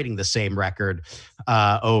up creating the same record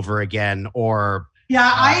over again, or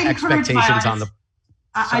I expectations on the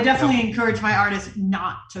I definitely encourage my artists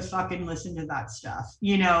not to fucking listen to that stuff.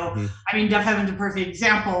 I mean, Def Heaven's a perfect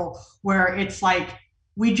example where it's like,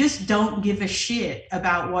 we just don't give a shit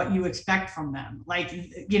about what you expect from them. Like,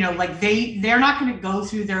 like they're not going to go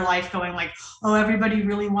through their life going like, oh, everybody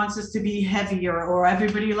really wants us to be heavier, or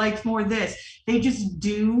everybody likes more this. They just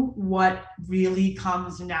do what really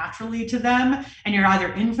comes naturally to them. And you're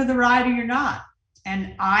either in for the ride or you're not.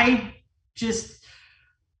 And I just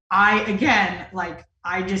am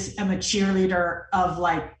a cheerleader of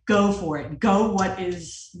like, go for it. Go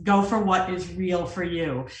for what is real for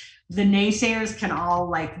you. The naysayers can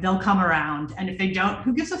all they'll come around. And if they don't,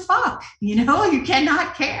 who gives a fuck? You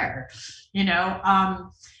cannot care, and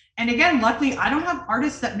again, luckily I don't have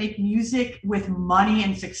artists that make music with money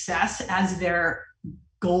and success as their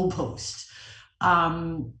goalpost.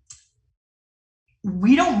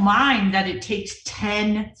 We don't mind that it takes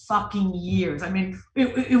 10 fucking years. I mean,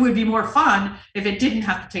 it would be more fun if it didn't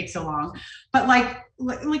have to take so long. But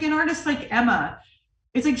like an artist like Emma,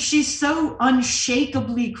 it's like she's so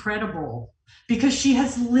unshakably credible because she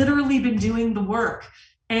has literally been doing the work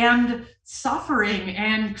and suffering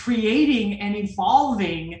and creating and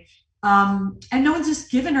evolving. And no one's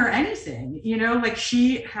just given her anything, like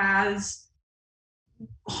she has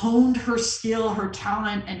honed her skill, her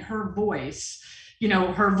talent, and her voice.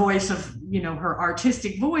 Her voice of, her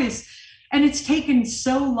artistic voice. And it's taken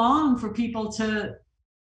so long for people to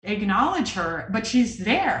acknowledge her, but she's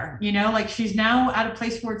there, like she's now at a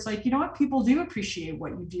place where it's like, what, people do appreciate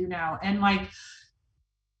what you do now. And like,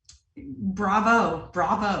 bravo,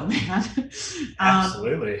 man.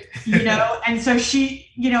 Absolutely. And so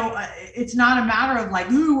she, it's not a matter of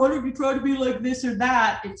like, ooh, why don't you try to be like this or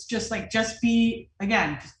that? It's just like, just be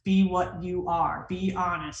what you are, be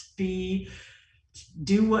honest,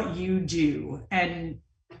 do what you do, and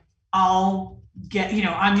I'll get,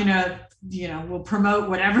 I'm gonna, we'll promote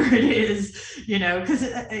whatever it is, because,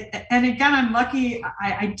 and again, I'm lucky.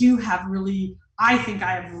 I think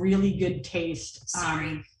I have really good taste.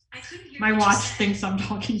 Sorry. My watch thinks I'm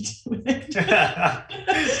talking to it.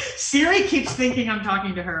 Siri keeps thinking I'm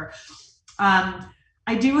talking to her.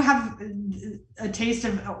 I do have a taste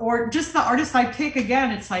of, or just the artist I pick.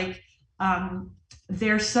 Again, it's like,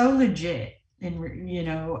 they're so legit,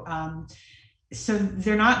 and so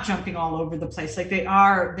they're not jumping all over the place. Like they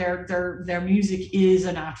are, their music is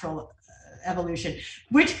a natural evolution,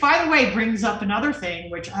 which by the way brings up another thing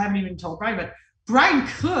which I haven't even told Brian, but Brian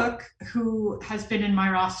Cook, who has been in my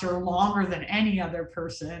roster longer than any other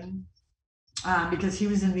person, because he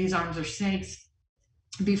was in These Arms Are Snakes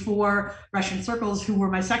before Russian Circles, who were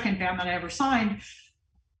my second band that I ever signed.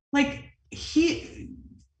 Like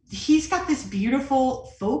he's got this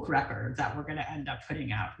beautiful folk record that we're going to end up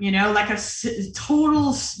putting out, like a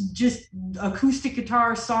total just acoustic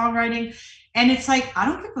guitar songwriting. And it's like, I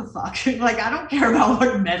don't give a fuck. Like, I don't care about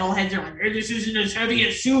what metalheads are like, hey, this isn't as heavy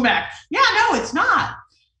as Sumac. Yeah, no, it's not.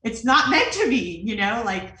 It's not meant to be,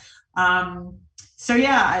 like, so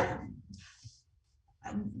yeah,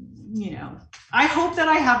 I hope that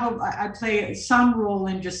I play some role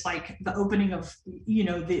in just like the opening of,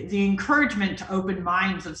 the encouragement to open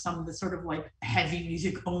minds of some of the sort of like heavy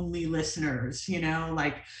music only listeners,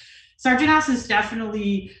 like Sargent House is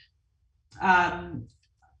definitely,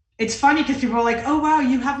 it's funny because people are like, oh, wow,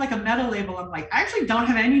 you have like a metal label. I'm like, I actually don't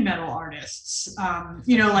have any metal artists.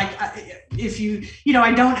 Like if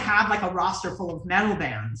I don't have like a roster full of metal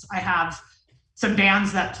bands. I have some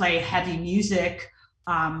bands that play heavy music,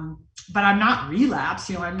 but I'm not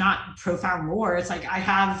Relapse, I'm not Profound Lore. It's like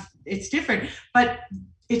it's different, but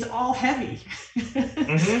it's all heavy.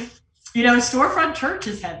 Mm-hmm. Storefront Church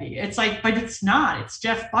is heavy. It's like, but it's not. It's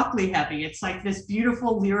Jeff Buckley heavy. It's like this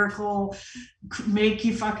beautiful, lyrical, make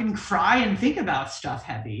you fucking cry and think about stuff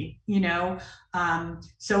heavy,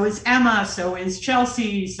 So is Emma, so is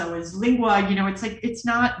Chelsea, so is Lingua, it's like, it's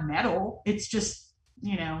not metal. It's just,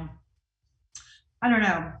 I don't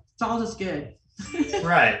know. It's all just good.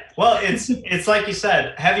 Right. Well, it's like you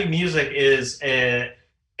said, heavy music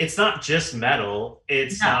it's not just metal.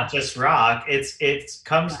 It's not just rock. It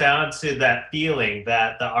comes down to that feeling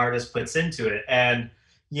that the artist puts into it. And,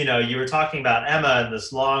 you were talking about Emma and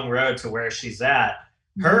this long road to where she's at.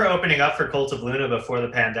 Her opening up for Cult of Luna before the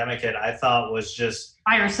pandemic hit, I thought was just...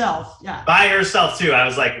 By herself, yeah. By herself, too. I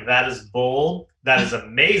was like, that is bold. That is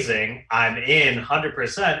amazing. I'm in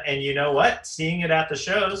 100%. And you know what? Seeing it at the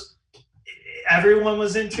shows, everyone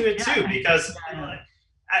was into it, too. Because...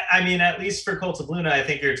 I mean, at least for Cult of Luna, I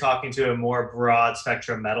think you're talking to a more broad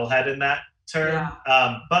spectrum metalhead in that term.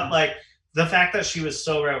 Yeah. But like the fact that she was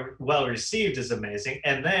so well received is amazing.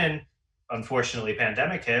 And then, unfortunately,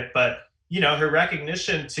 pandemic hit. But her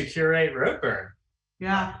recognition to curate Roadburn.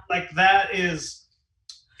 Yeah. Like that is,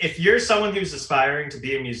 if you're someone who's aspiring to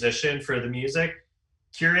be a musician for the music,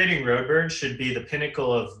 curating Roadburn should be the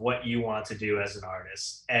pinnacle of what you want to do as an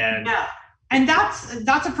artist. And yeah. And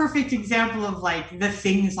that's a perfect example of like the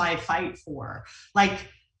things I fight for. Like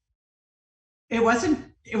it was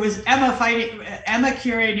Emma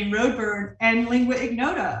curating Roadburn and Lingua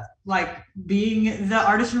Ignota, like being the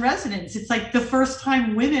artist in residence. It's like the first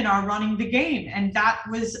time women are running the game. And that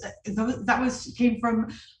came from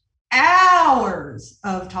hours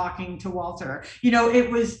of talking to Walter.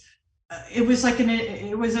 It was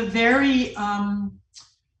a very,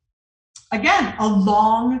 again, a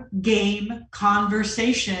long game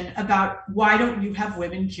conversation about why don't you have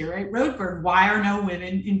women curate Roadburn? Why are no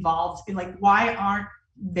women involved? Like, why aren't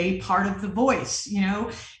they part of The Voice?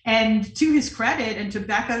 And to his credit and to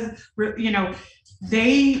Becca's,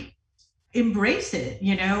 they embrace it,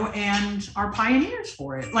 and are pioneers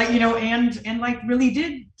for it. Like, and like really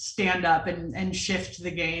did stand up and shift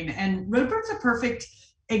the game. And Roadburn's a perfect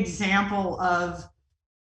example of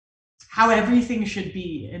how everything should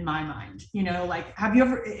be in my mind. Like, have you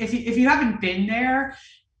ever, if you haven't been there,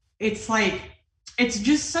 it's like, it's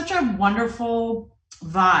just such a wonderful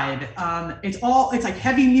vibe. It's like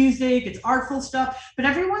heavy music, it's artful stuff, but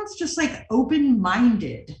everyone's just like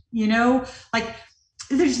open-minded, like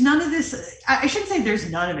there's none of this. I shouldn't say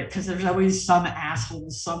there's none of it, because there's always some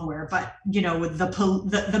assholes somewhere, but with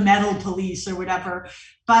the metal police or whatever,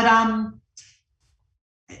 but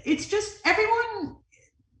it's just everyone.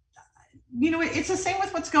 It's the same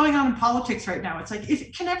with what's going on in politics right now. It's like,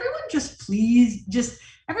 can everyone just please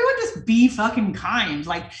everyone just be fucking kind,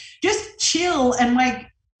 like just chill, and like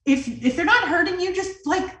if they're not hurting you, just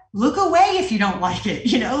like look away if you don't like it,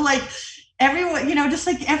 like everyone, just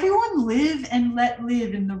like everyone live and let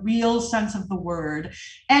live in the real sense of the word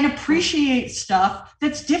and appreciate stuff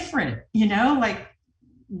that's different, like,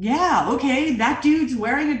 yeah, okay, that dude's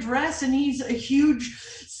wearing a dress and he's a huge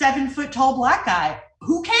 7-foot tall black guy.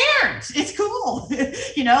 Who cares? It's cool.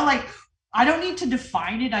 Like, I don't need to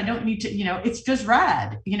define it. I don't need to, it's just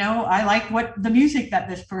rad. I like what the music that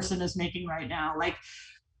this person is making right now. Like,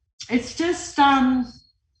 it's just,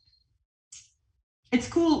 it's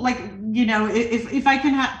cool. Like, if I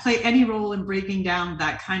can play any role in breaking down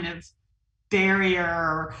that kind of barrier,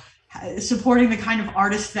 or supporting the kind of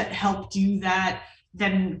artists that help do that,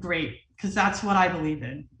 then great. Because that's what I believe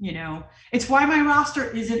in. It's why my roster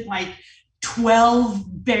isn't like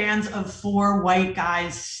 12 bands of 4 white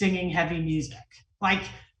guys singing heavy music. Like,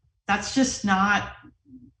 that's just not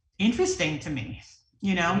interesting to me,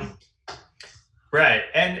 Right.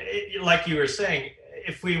 And like you were saying,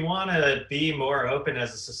 if we want to be more open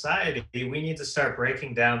as a society, we need to start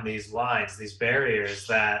breaking down these lines, these barriers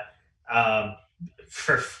that,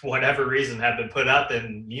 for whatever reason, have been put up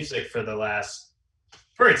in music for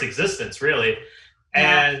its existence, really.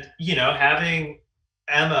 Yeah. And, having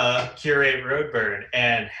Emma curate Roadburn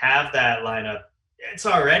and have that lineup, it's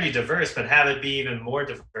already diverse, but have it be even more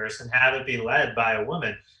diverse and have it be led by a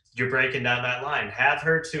woman. You're breaking down that line. Have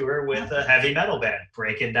her tour with a heavy metal band,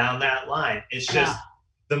 breaking down that line. It's just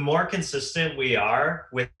the more consistent we are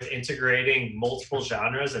with integrating multiple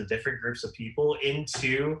genres and different groups of people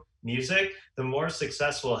into music, the more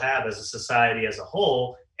success we'll have as a society as a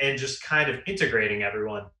whole, and just kind of integrating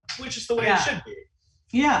everyone, which is the way it should be.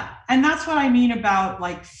 Yeah. And that's what I mean about,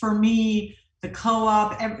 like, for me, the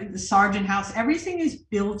co-op, the Sargent House, everything is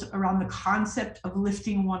built around the concept of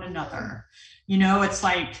lifting one another. It's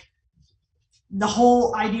like the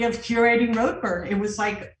whole idea of curating Roadburn. It was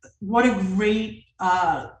like, what a great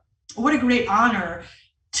honor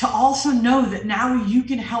to also know that now you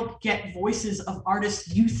can help get voices of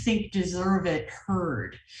artists you think deserve it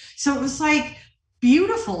heard. So it was like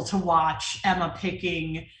beautiful to watch Emma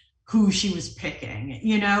picking who she was picking.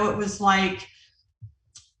 It was like,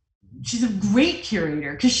 she's a great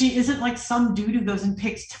curator, because she isn't like some dude who goes and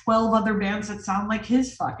picks 12 other bands that sound like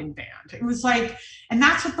his fucking band. It was like, and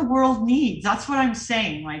that's what the world needs. That's what I'm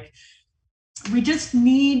saying. Like, we just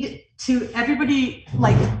need to, everybody,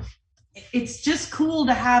 like, it's just cool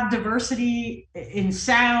to have diversity in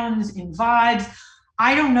sounds, in vibes.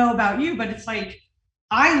 I don't know about you, but it's like,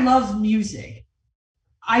 I love music.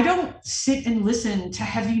 I don't sit and listen to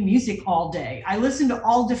heavy music all day. I listen to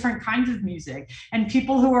all different kinds of music, and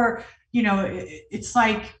people who are, it's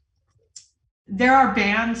like, there are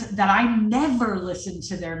bands that I never listen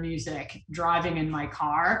to their music driving in my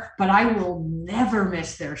car, but I will never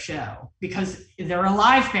miss their show because they're a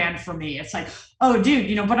live band for me. It's like, oh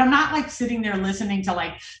dude, but I'm not like sitting there listening to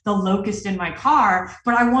like the Locust in my car,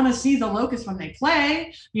 but I want to see the Locust when they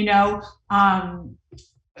play,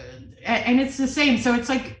 and it's the same. So it's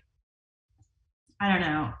like, I don't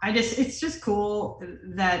know. It's just cool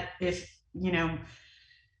that if,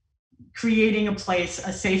 creating a place,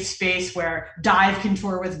 a safe space where Dive can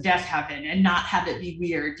tour with Death Heaven and not have it be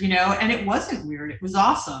weird, and it wasn't weird. It was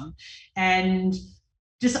awesome. And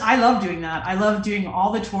just, I love doing that. I love doing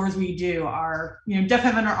all the tours we do. Death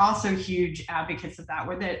Heaven are also huge advocates of that,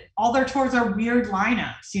 where all their tours are weird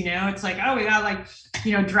lineups, it's like, oh, we got like,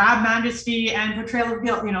 Drab Majesty and Portrayal of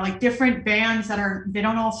Guilt, like different bands they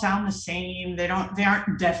don't all sound the same. They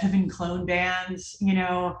aren't Death Heaven clone bands,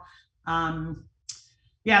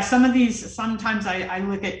 some of these, sometimes I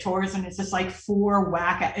look at tours and it's just like 4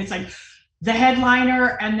 it's like the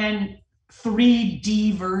headliner and then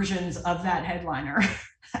 3D versions of that headliner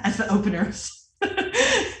as the openers.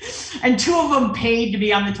 And 2 of them paid to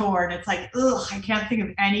be on the tour. And it's like, ugh, I can't think of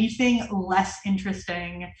anything less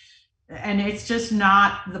interesting. And it's just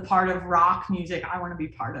not the part of rock music I want to be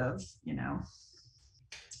part of,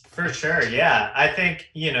 For sure. Yeah. I think,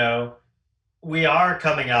 we are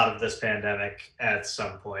coming out of this pandemic at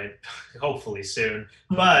some point, hopefully soon.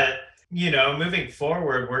 But, moving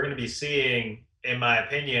forward, we're going to be seeing, in my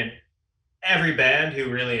opinion, every band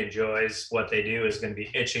who really enjoys what they do is going to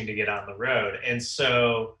be itching to get on the road. And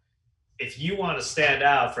so if you want to stand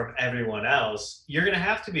out from everyone else, you're going to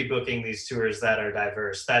have to be booking these tours that are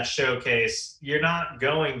diverse, that showcase. You're not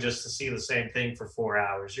going just to see the same thing for 4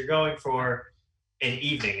 hours. You're going for an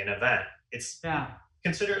evening, an event.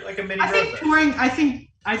 Consider it like a mini road trip. Touring, I think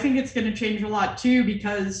it's going to change a lot too,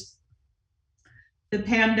 because the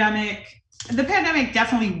pandemic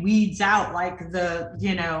definitely weeds out like the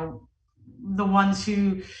ones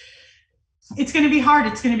who, it's going to be hard.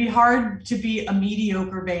 It's going to be hard to be a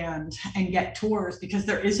mediocre band and get tours because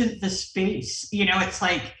there isn't the space. It's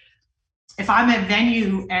like, if I'm a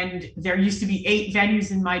venue and there used to be 8 venues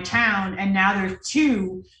in my town and now there's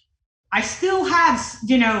 2, I still have,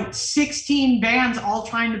 16 bands all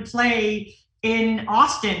trying to play in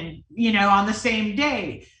Austin, on the same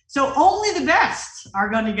day. So only the best are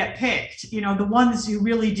going to get picked, the ones who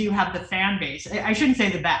really do have the fan base. I shouldn't say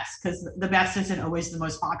the best, because the best isn't always the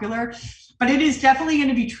most popular, but it is definitely going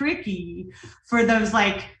to be tricky for those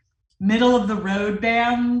like middle of the road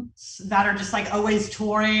bands that are just like always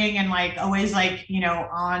touring and like always like,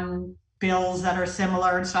 on bills that are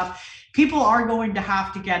similar and stuff, people are going to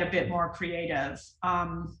have to get a bit more creative.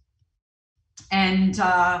 And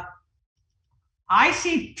I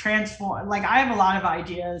see like I have a lot of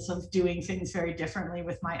ideas of doing things very differently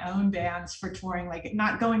with my own bands for touring, like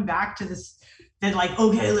not going back to this, that like,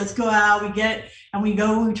 okay, let's go out, we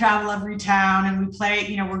travel every town and we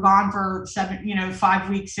play, we're gone for 5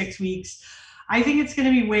 weeks, 6 weeks. I think it's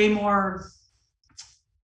going to be way more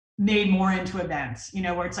made more into events,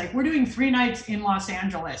 where it's like, we're doing 3 nights in Los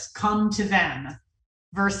Angeles, come to them,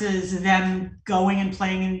 versus them going and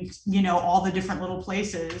playing in, all the different little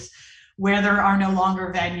places where there are no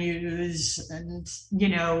longer venues. And,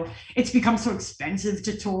 it's become so expensive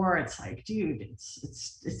to tour. It's like, dude,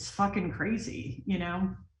 it's fucking crazy,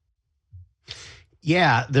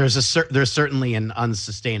 Yeah, there's certainly an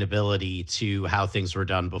unsustainability to how things were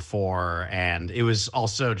done before. And it was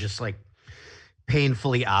also just like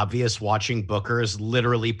painfully obvious watching bookers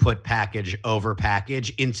literally put package over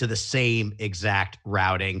package into the same exact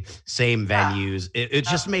routing, same venues. It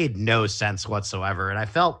just made no sense whatsoever. And I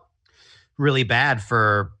felt really bad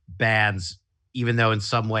for bands, even though in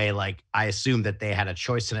some way, like, I assumed that they had a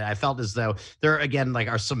choice in it. I felt as though there, again, like,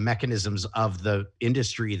 are some mechanisms of the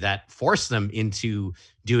industry that force them into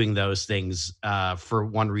doing those things for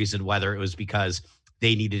one reason, whether it was because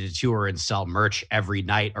they needed to tour and sell merch every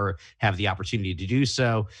night or have the opportunity to do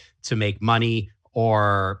so to make money,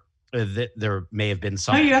 or there may have been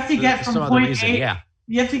some. No, you have to get from point A. Yeah.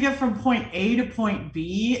 You have to get from point A to point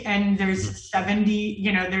B, and there's 17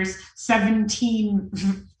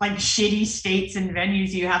 like shitty states and venues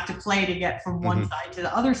you have to play to get from one side to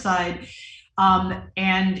the other side. And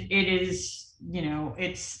it is,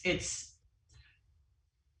 it's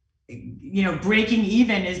breaking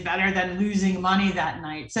even is better than losing money that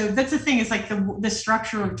night. So that's the thing. It's like the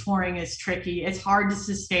structure of touring is tricky. It's hard to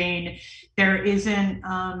sustain. There isn't,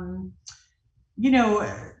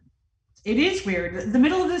 it is weird. The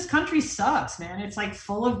middle of this country sucks, man. It's like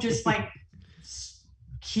full of just like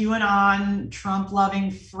QAnon, Trump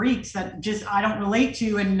loving freaks that just I don't relate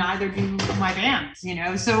to, and neither do my bands,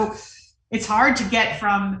 So it's hard to get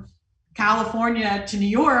from California to New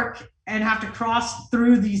York and have to cross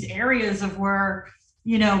through these areas of where,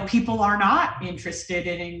 people are not interested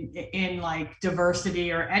in like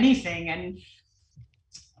diversity or anything. And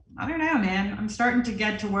I don't know, man. I'm starting to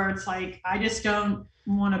get to where it's like, I just don't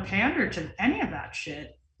want to pander to any of that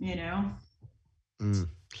shit,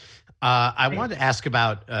 I wanted to ask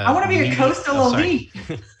about I want to be a coastal elite.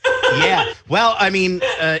 Yeah. Well, I mean,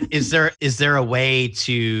 is there a way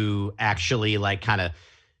to actually like kind of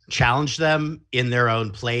challenge them in their own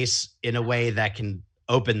place in a way that can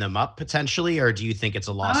open them up potentially, or do you think it's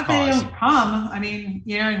a lost cause? They don't come. I mean,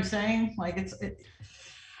 you know what I'm saying? Like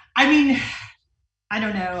I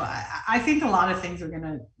don't know. I think a lot of things are going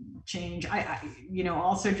to change. I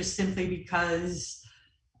also just simply because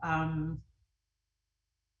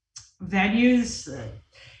venues,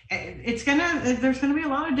 there's going to be a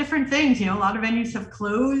lot of different things. A lot of venues have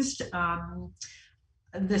closed.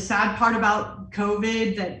 The sad part about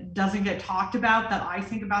COVID that doesn't get talked about, that I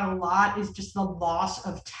think about a lot, is just the loss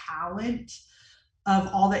of talent, of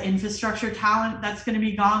all the infrastructure talent that's going to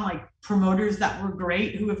be gone, like promoters that were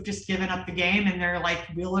great who have just given up the game and they're like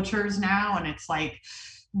realtors now. And it's like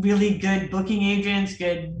really good booking agents,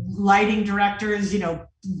 good lighting directors,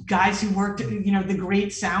 guys who worked, the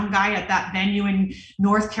great sound guy at that venue in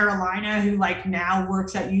North Carolina who like now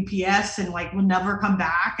works at UPS and like will never come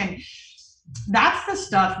back. And that's the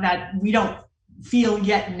stuff that we don't feel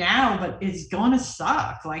yet now, but is going to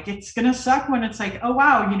suck. Like it's going to suck when it's like, oh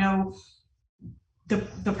wow,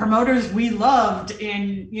 the promoters we loved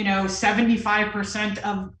in 75%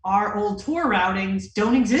 of our old tour routings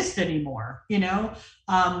don't exist anymore,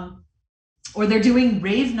 or they're doing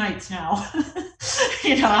rave nights now.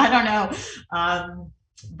 I don't know,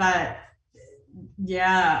 but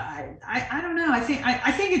yeah, I don't know. I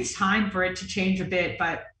think it's time for it to change a bit,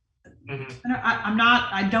 but I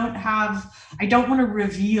don't want to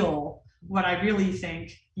reveal what I really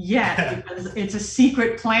think yet because it's a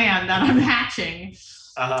secret plan that I'm hatching.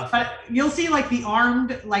 But you'll see, like the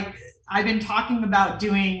Armed, like I've been talking about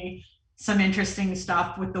doing some interesting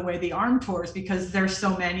stuff with the way the Armed tours, because there's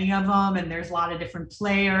so many of them and there's a lot of different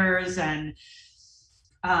players, and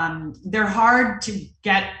they're hard to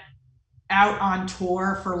get out on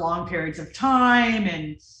tour for long periods of time.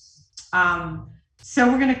 And so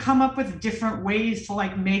we're going to come up with different ways to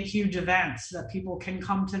like make huge events that people can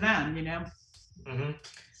come to them,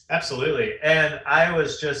 Absolutely. And I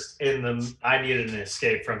was just I needed an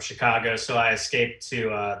escape from Chicago. So I escaped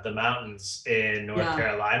to the mountains in North Yeah.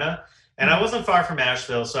 Carolina. And I wasn't far from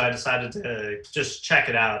Asheville. So I decided to just check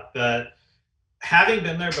it out. But having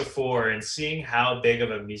been there before and seeing how big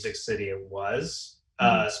of a music city it was,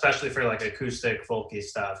 especially for like acoustic, folky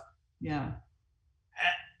stuff. Yeah.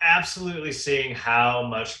 Absolutely seeing how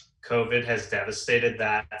much COVID has devastated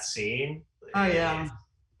that scene. Oh, yeah.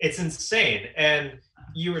 It's insane. And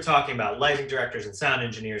you were talking about lighting directors and sound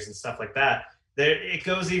engineers and stuff like that. It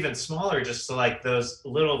goes even smaller, just to like those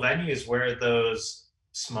little venues where those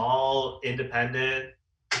small independent,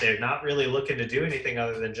 they're not really looking to do anything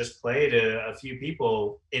other than just play to a few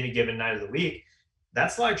people any given night of the week.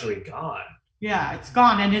 That's largely gone. Yeah, it's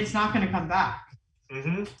gone, and it's not going to come back.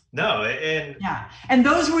 Mm-hmm. No, and yeah, and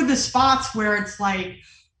those were the spots where it's like,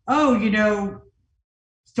 oh,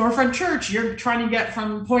 Storefront Church, you're trying to get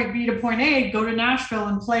from point B to point A, go to Nashville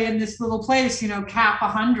and play in this little place, cap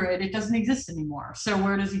 100. It doesn't exist anymore. So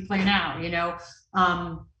where does he play now?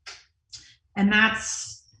 And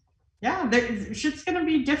that's, shit's going to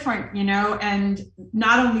be different, and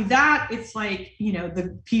not only that, it's like,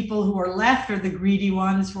 the people who are left are the greedy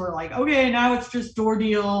ones who are like, okay, now it's just door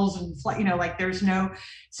deals and, like there's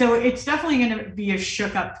so it's definitely going to be a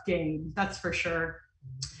shook up game. That's for sure.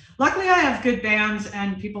 Luckily, I have good bands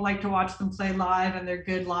and people like to watch them play live, and they're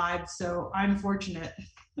good live. So I'm fortunate.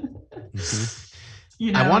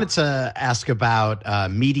 Mm-hmm. I wanted to ask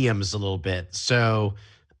about mediums a little bit. So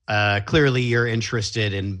clearly you're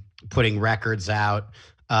interested in putting records out.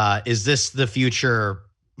 Is this the future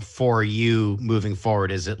for you moving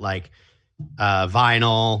forward? Is it like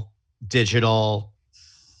vinyl, digital,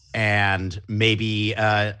 and maybe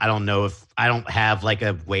I don't know if I don't have like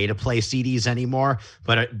a way to play CDs anymore,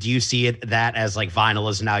 but do you see that as like vinyl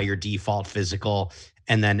is now your default physical,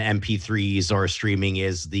 and then MP3s or streaming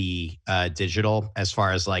is the digital, as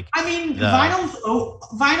far as like? I mean,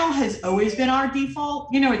 vinyl has always been our default.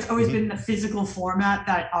 It's always been the physical format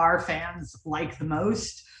that our fans like the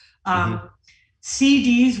most.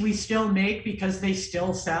 CDs we still make because they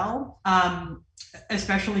still sell,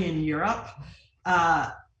 especially in Europe.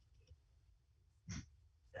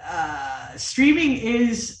 Streaming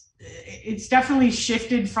it's definitely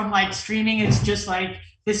shifted from like streaming. It's just like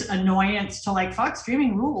this annoyance to like, fuck,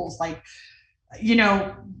 streaming rules. Like, we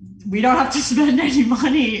don't have to spend any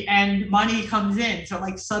money and money comes in. So it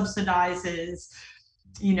like subsidizes,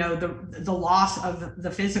 the loss of the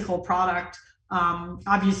physical product.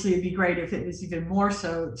 Obviously it'd be great if it was even more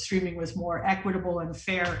so streaming was more equitable and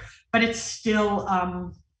fair, but it's still,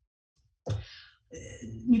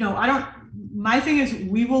 my thing is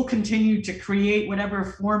we will continue to create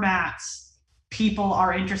whatever formats people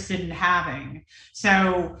are interested in having.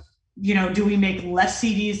 So, do we make less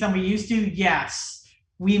CDs than we used to? Yes.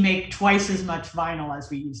 We make twice as much vinyl as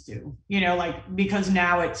we used to, because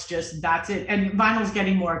now it's just, that's it. And vinyl's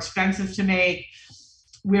getting more expensive to make.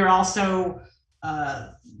 We're also,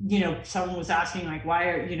 someone was asking like,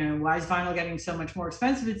 why is vinyl getting so much more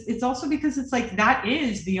expensive? It's also because it's like, that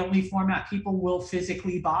is the only format people will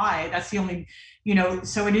physically buy. That's the only,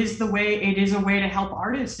 so it is a way to help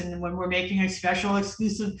artists. And when we're making a special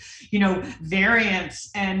exclusive, variants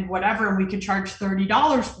and whatever, and we could charge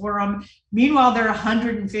 $30 for them. Meanwhile, they're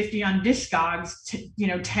 $150 on Discogs,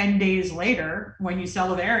 10 days later when you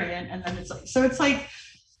sell a variant. And then it's like,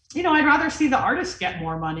 I'd rather see the artists get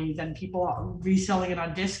more money than people reselling it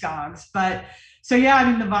on Discogs. But so, the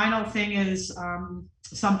vinyl thing is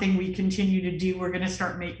something we continue to do. We're going to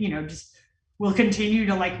start we'll continue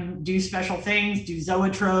to like do special things, do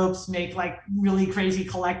zoetropes, make like really crazy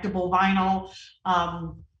collectible vinyl.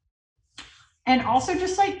 And also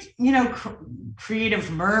just like,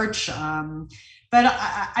 creative merch. But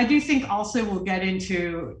I do think also we'll get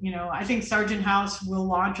into, I think Sargent House will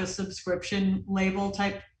launch a subscription label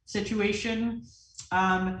type situation,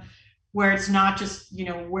 where it's not just,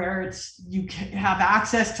 where it's, you have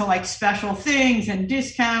access to like special things and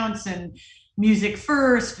discounts and music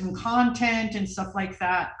first and content and stuff like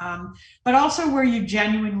that. But also where you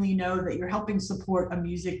genuinely know that you're helping support a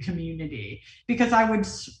music community, because I would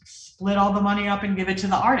split all the money up and give it to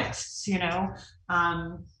the artists,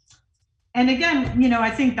 and again, I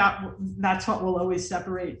think that's what will always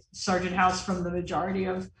separate Sargent House from the majority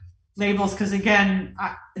of labels, because again,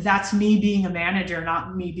 that's me being a manager,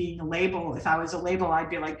 not me being a label. If I was a label, I'd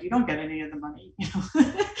be like, you don't get any of the money.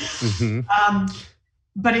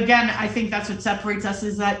 But again, I think that's what separates us,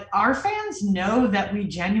 is that our fans know that we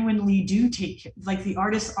genuinely do like the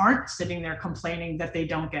artists aren't sitting there complaining that they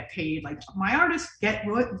don't get paid. Like my artists get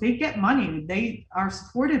money. They are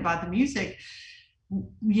supported by the music.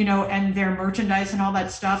 and their merchandise and all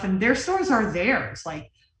that stuff, and their stores are theirs.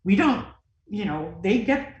 Like, we don't, they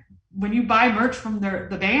get, when you buy merch from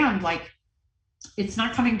the band, like, it's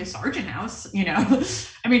not coming to Sargent House,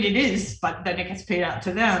 I mean, it is, but then it gets paid out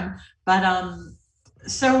to them. But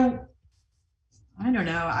so I don't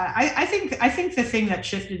know. I think the thing that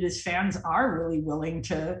shifted is fans are really willing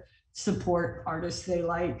to support artists they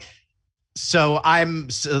like. So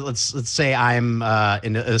let's say I'm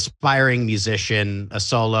an aspiring musician, a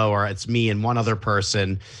solo, or it's me and one other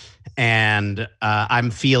person, and I'm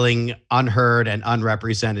feeling unheard and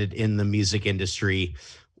unrepresented in the music industry.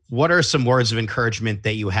 What are some words of encouragement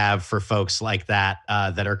that you have for folks like that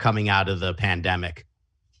that are coming out of the pandemic?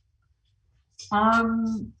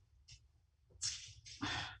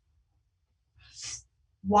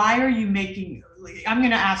 Why are you making? I'm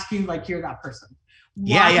going to ask you, like, you're that person.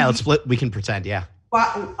 Yeah. We can pretend. Yeah.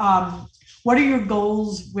 What are your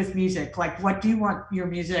goals with music? Like, what do you want your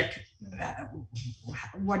music?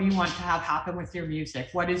 What do you want to have happen with your music?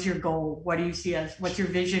 What is your goal? What do you see as, what's your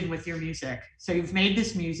vision with your music? So you've made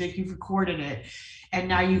this music, you've recorded it, and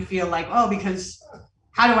now you feel like, oh, because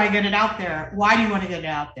how do I get it out there? Why do you want to get it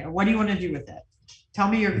out there? What do you want to do with it? Tell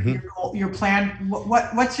me your goal, your plan.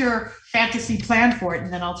 What's your fantasy plan for it?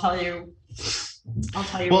 And then I'll tell you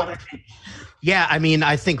what I think. Yeah, I mean,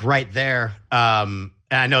 I think right there, and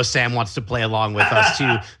I know Sam wants to play along with us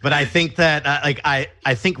too, but I think that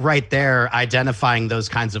I think right there, identifying those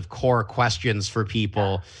kinds of core questions for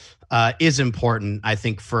people is important. I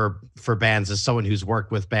think for bands, as someone who's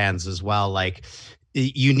worked with bands as well, like,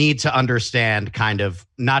 you need to understand kind of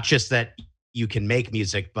not just that you can make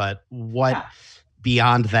music, but what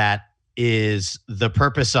beyond that is the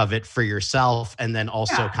purpose of it for yourself, and then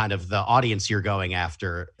also kind of the audience you're going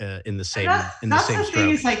after in the same stroke.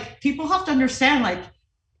 Thing is, like, people have to understand, like,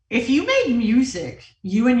 if you made music,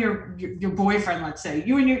 you and your boyfriend, let's say,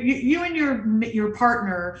 you and your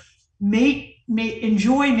partner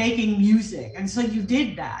enjoy making music, and so you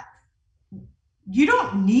did that. You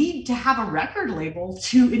don't need to have a record label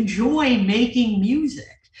to enjoy making music.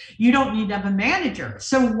 You don't need to have a manager.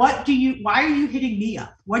 So why are you hitting me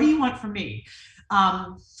up? What do you want from me?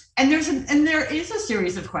 And there is a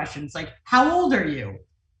series of questions, like, how old are you?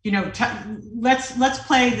 Let's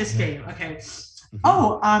play this game. Okay.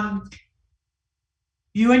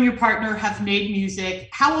 You and your partner have made music.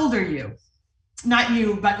 How old are you? Not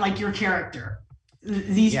you, but like your character.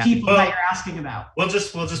 These people that you're asking about. We'll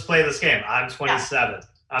just play this game. I'm 27. Yeah.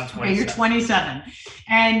 I'm 27. Okay, you're 27.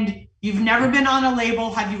 And you've never been on a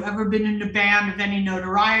label. Have you ever been in a band of any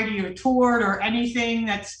notoriety or toured or anything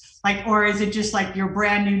that's like, or is it just like you're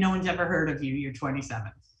brand new, no one's ever heard of you? You're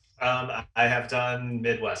 27. I have done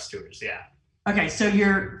Midwest tours, yeah. Okay, so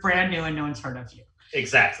you're brand new and no one's heard of you.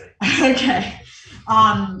 Exactly. Okay.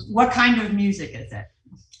 What kind of music is it?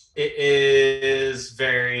 It is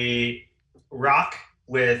very rock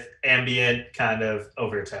with ambient kind of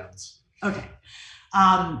overtones. Okay.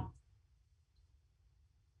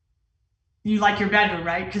 You like your bedroom,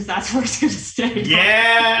 right? Because that's where it's going to stay.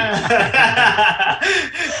 Yeah.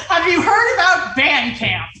 Have you heard about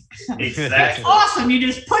Bandcamp? Exactly. Awesome. You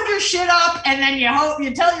just put your shit up and then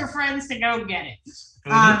you tell your friends to go get it.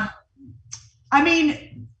 Mm-hmm. I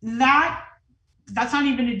mean, that's not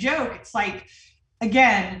even a joke. It's like,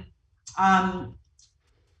 again,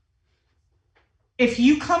 if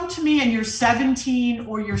you come to me and you're 17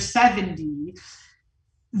 or you're 70,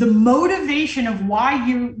 the motivation of why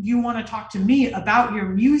you want to talk to me about your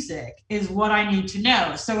music is what I need to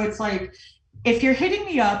know. So it's like, if you're hitting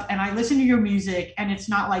me up and I listen to your music and it's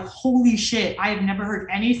not like, holy shit, I have never heard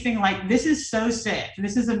anything like this, is so sick,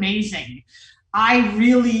 this is amazing, I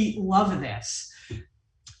really love this,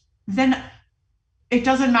 then it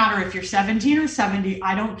doesn't matter if you're 17 or 70.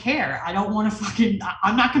 I don't care. I don't want to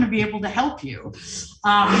I'm not going to be able to help you.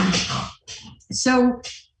 So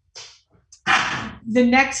the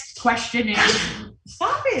next question is,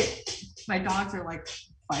 stop it. My dogs are like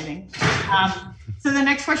fighting. So the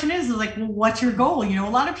next question is like, well, what's your goal? A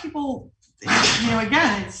lot of people,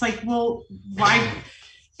 again, it's like, well, why?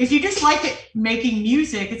 If you just like it, making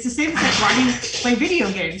music, it's the same as like play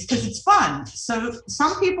video games because it's fun. So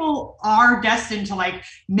some people are destined to like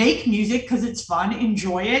make music because it's fun,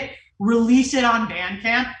 enjoy it, release it on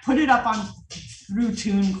Bandcamp, put it up on through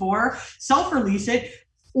TuneCore, self-release it.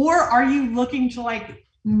 Or are you looking to like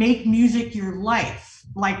make music your life,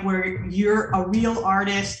 like where you're a real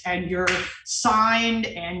artist and you're signed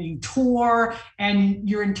and you tour and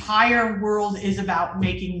your entire world is about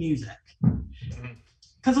making music?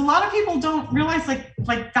 Because a lot of people don't realize like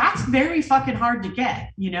that's very fucking hard to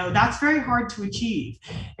get, that's very hard to achieve.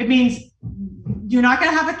 It means you're not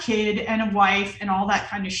going to have a kid and a wife and all that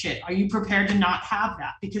kind of shit. Are you prepared to not have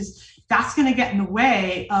that? Because that's going to get in the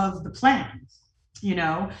way of the plan, you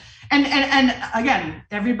know? And again,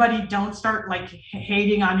 everybody don't start like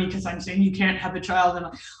hating on me because I'm saying you can't have a child. And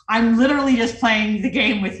I'm literally just playing the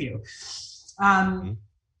game with you.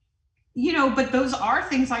 You know, but those are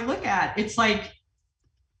things I look at. It's like,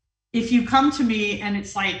 if you come to me and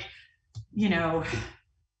it's like, you know,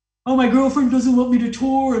 oh, my girlfriend doesn't want me to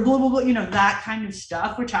tour and blah, blah, blah, you know, that kind of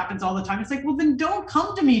stuff, which happens all the time. It's like, well, then don't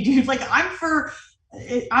come to me, dude. Like,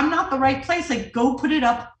 I'm not the right place. Like, go put it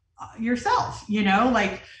up yourself, you know,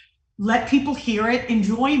 like, let people hear it,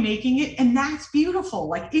 enjoy making it. And that's beautiful.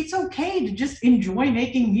 Like, it's okay to just enjoy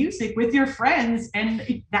making music with your friends. And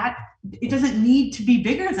it doesn't need to be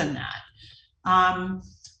bigger than that.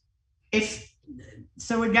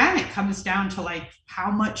 So again, it comes down to like, how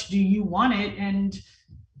much do you want it? And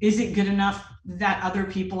is it good enough that other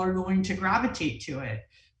people are going to gravitate to it?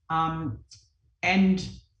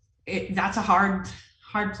 That's a hard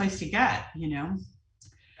place to get, you know?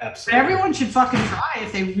 Absolutely. But everyone should fucking try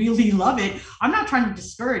if they really love it. I'm not trying to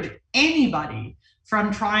discourage anybody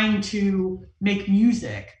from trying to make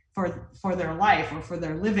music for their life or for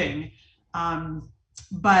their living.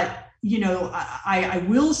 But, you know, I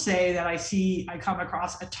will say that I come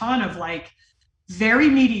across a ton of like very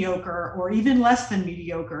mediocre or even less than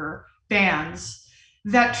mediocre bands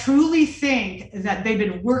that truly think that they've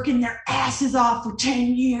been working their asses off for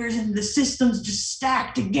 10 years and the system's just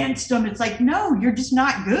stacked against them. It's like, no, you're just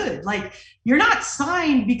not good. Like, you're not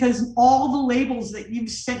signed because all the labels that you've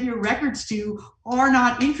sent your records to are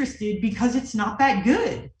not interested because it's not that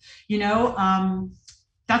good. You know,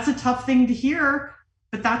 that's a tough thing to hear,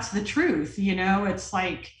 but that's the truth. You know, it's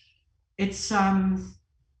like, it's,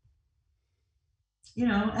 you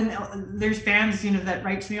know, and there's bands, you know, that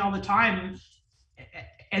write to me all the time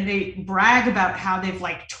and they brag about how they've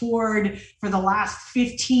like toured for the last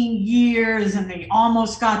 15 years and they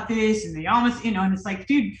almost got this and they almost, you know, and it's like,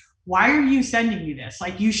 dude, why are you sending me this?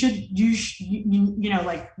 Like, you know,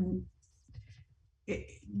 like,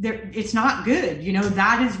 it's not good. You know,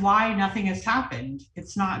 that is why nothing has happened.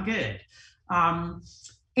 It's not good. Or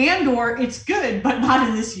it's good, but not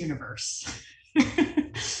in this universe.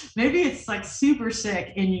 Maybe it's like super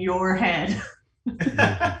sick in your head.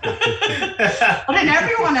 But in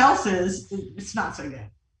everyone else's, it's not so good.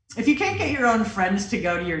 If you can't get your own friends to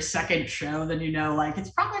go to your second show, then you know, like, it's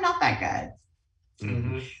probably not that good.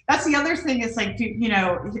 Mm-hmm. That's the other thing. It's like, you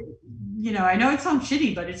know, I know it sounds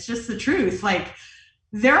shitty, but it's just the truth. Like,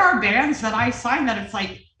 there are bands that I sign that it's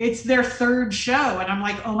like, it's their third show. And I'm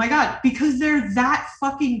like, oh my God, because they're that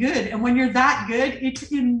fucking good. And when you're that good,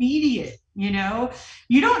 it's immediate. You know,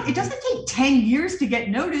 it doesn't take 10 years to get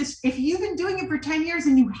noticed. If you've been doing it for 10 years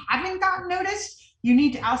and you haven't gotten noticed, you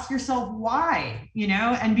need to ask yourself why, you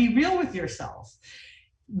know, and be real with yourself.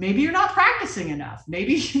 Maybe you're not practicing enough.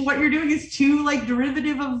 Maybe what you're doing is too like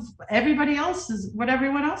derivative of what everyone else is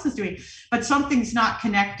doing, but something's not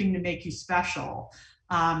connecting to make you special.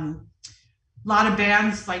 A lot of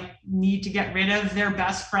bands like need to get rid of their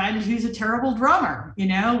best friend who's a terrible drummer, you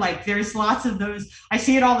know, like there's lots of those. I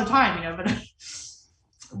see it all the time, you know,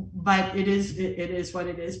 but it is what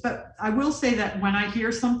it is. But I will say that when I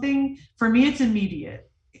hear something, for me, it's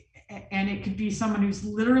immediate. And it could be someone who's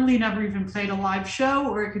literally never even played a live show,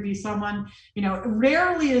 or it could be someone, you know,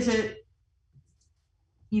 rarely is it,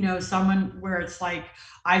 you know, someone where it's like,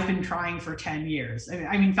 I've been trying for 10 years. I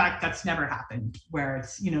mean, in fact, that's never happened, where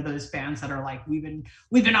it's, you know, those bands that are like, we've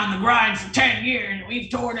been on the grind for 10 years, and we've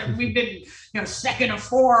toured and we've been, you know, second of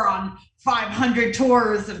 4 on 500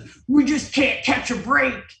 tours, and we just can't catch a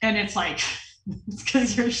break. And it's like, it's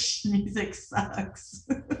because your music sucks.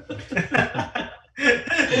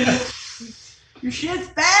 Your shit's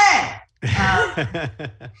bad.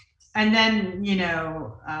 And then, you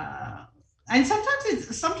know, and sometimes it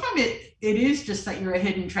is just that you're a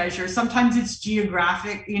hidden treasure. Sometimes it's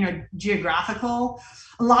geographical.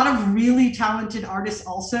 A lot of really talented artists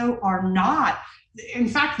also are not. In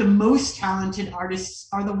fact, the most talented artists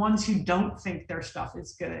are the ones who don't think their stuff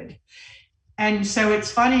is good. And so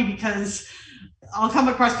it's funny because I'll come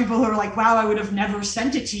across people who are like, wow, I would have never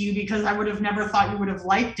sent it to you because I would have never thought you would have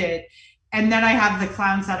liked it. And then I have the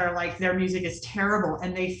clowns that are like, their music is terrible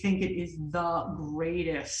and they think it is the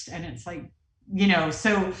greatest. And it's like, you know,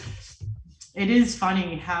 so it is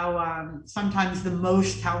funny how sometimes the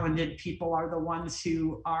most talented people are the ones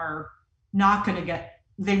who are not going to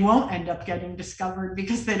they won't end up getting discovered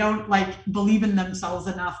because they don't like believe in themselves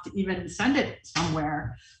enough to even send it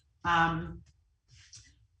somewhere.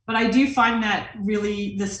 But But I do find that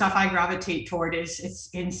really the stuff I gravitate toward it's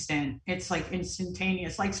instant. It's like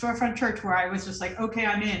instantaneous, like Storefront Church, where I was just like, okay,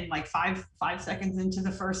 I'm in. Like five seconds into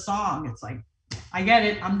the first song, it's like, I get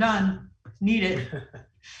it, I'm done, need it,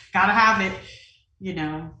 gotta have it, you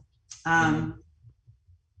know.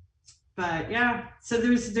 But yeah, so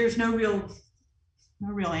there's no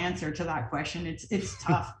real answer to that question. It's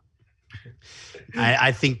tough.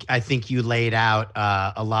 I think you laid out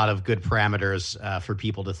a lot of good parameters for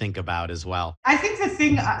people to think about as well. I think the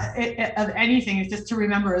thing of anything is just to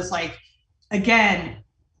remember is like, again,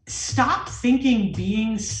 stop thinking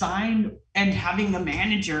being signed and having a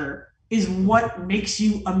manager is what makes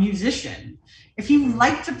you a musician. If you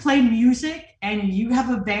like to play music and you have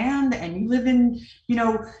a band and you live in, you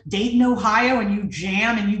know, Dayton, Ohio, and you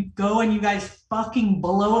jam and you go and you guys fucking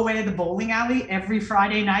blow away at the bowling alley every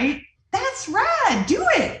Friday night, that's rad. Do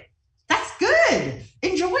it. That's good.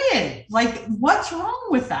 Enjoy it. Like, what's wrong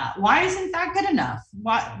with that? Why isn't that good enough?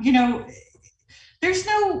 Why, you know, there's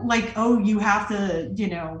no like, oh, you have to, you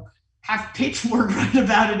know, have pitchfork write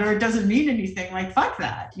about it or it doesn't mean anything. Like, fuck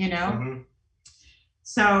that, you know?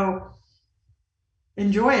 So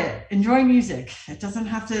enjoy it. Enjoy music. It doesn't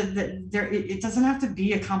have to, it doesn't have to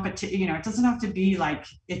be a competition, you know, it doesn't have to be like,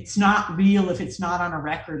 it's not real if it's not on a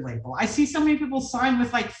record label. I see so many people sign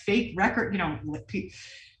with like fake record, you know,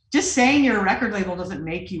 just saying you're a record label doesn't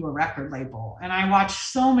make you a record label. And I watch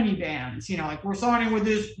so many bands, you know, like, we're signing with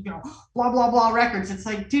this, you know, blah, blah, blah records. It's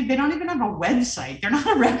like, dude, they don't even have a website. They're not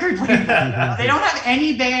a record label. They don't have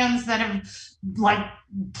any bands that have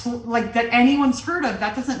like that anyone's heard of.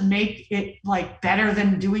 That doesn't make it like better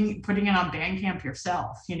than putting it on Bandcamp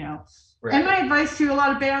yourself, you know? Right. And my advice to a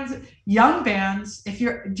lot of bands, young bands, if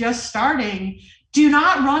you're just starting, do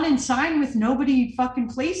not run and sign with nobody fucking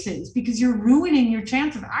places, because you're ruining your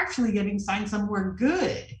chance of actually getting signed somewhere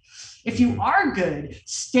good. If you are good,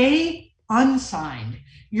 stay unsigned.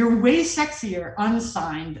 You're way sexier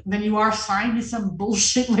unsigned than you are signed to some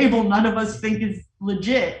bullshit label none of us think is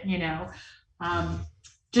legit, you know?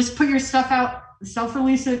 Just put your stuff out,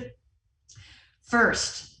 self-release it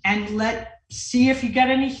first, and see if you get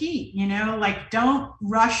any heat, you know? Like, don't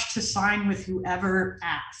rush to sign with whoever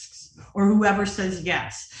asks or whoever says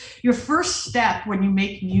yes. Your first step when you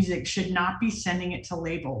make music should not be sending it to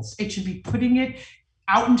labels. It should be putting it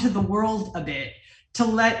out into the world a bit to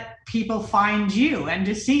let people find you and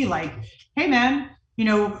to see like, hey man, you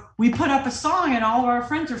know, we put up a song and all of our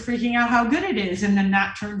friends are freaking out how good it is. And then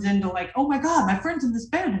that turns into like, oh my God, my friend's in this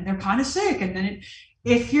band and they're kind of sick. And then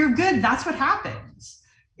if you're good, that's what happens.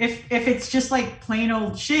 If it's just like plain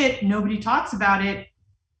old shit, nobody talks about it,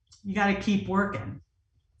 you got to keep working.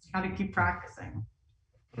 Got to keep practicing.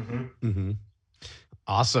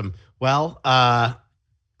 Awesome. Well,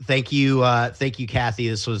 thank you, Cathy.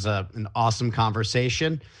 This was an awesome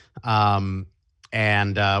conversation, and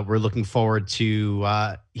we're looking forward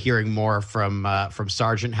to hearing more from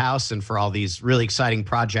Sargent House and for all these really exciting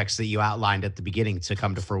projects that you outlined at the beginning to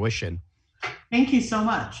come to fruition. Thank you so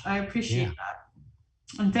much. I appreciate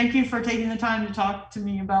that, and thank you for taking the time to talk to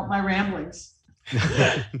me about my ramblings.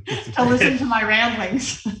 To listen to my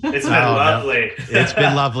ramblings. It's been lovely. It's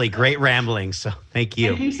been lovely. Great ramblings. So thank you.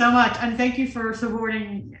 Thank you so much. And thank you for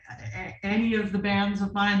supporting any of the bands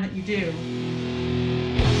of mine that you do.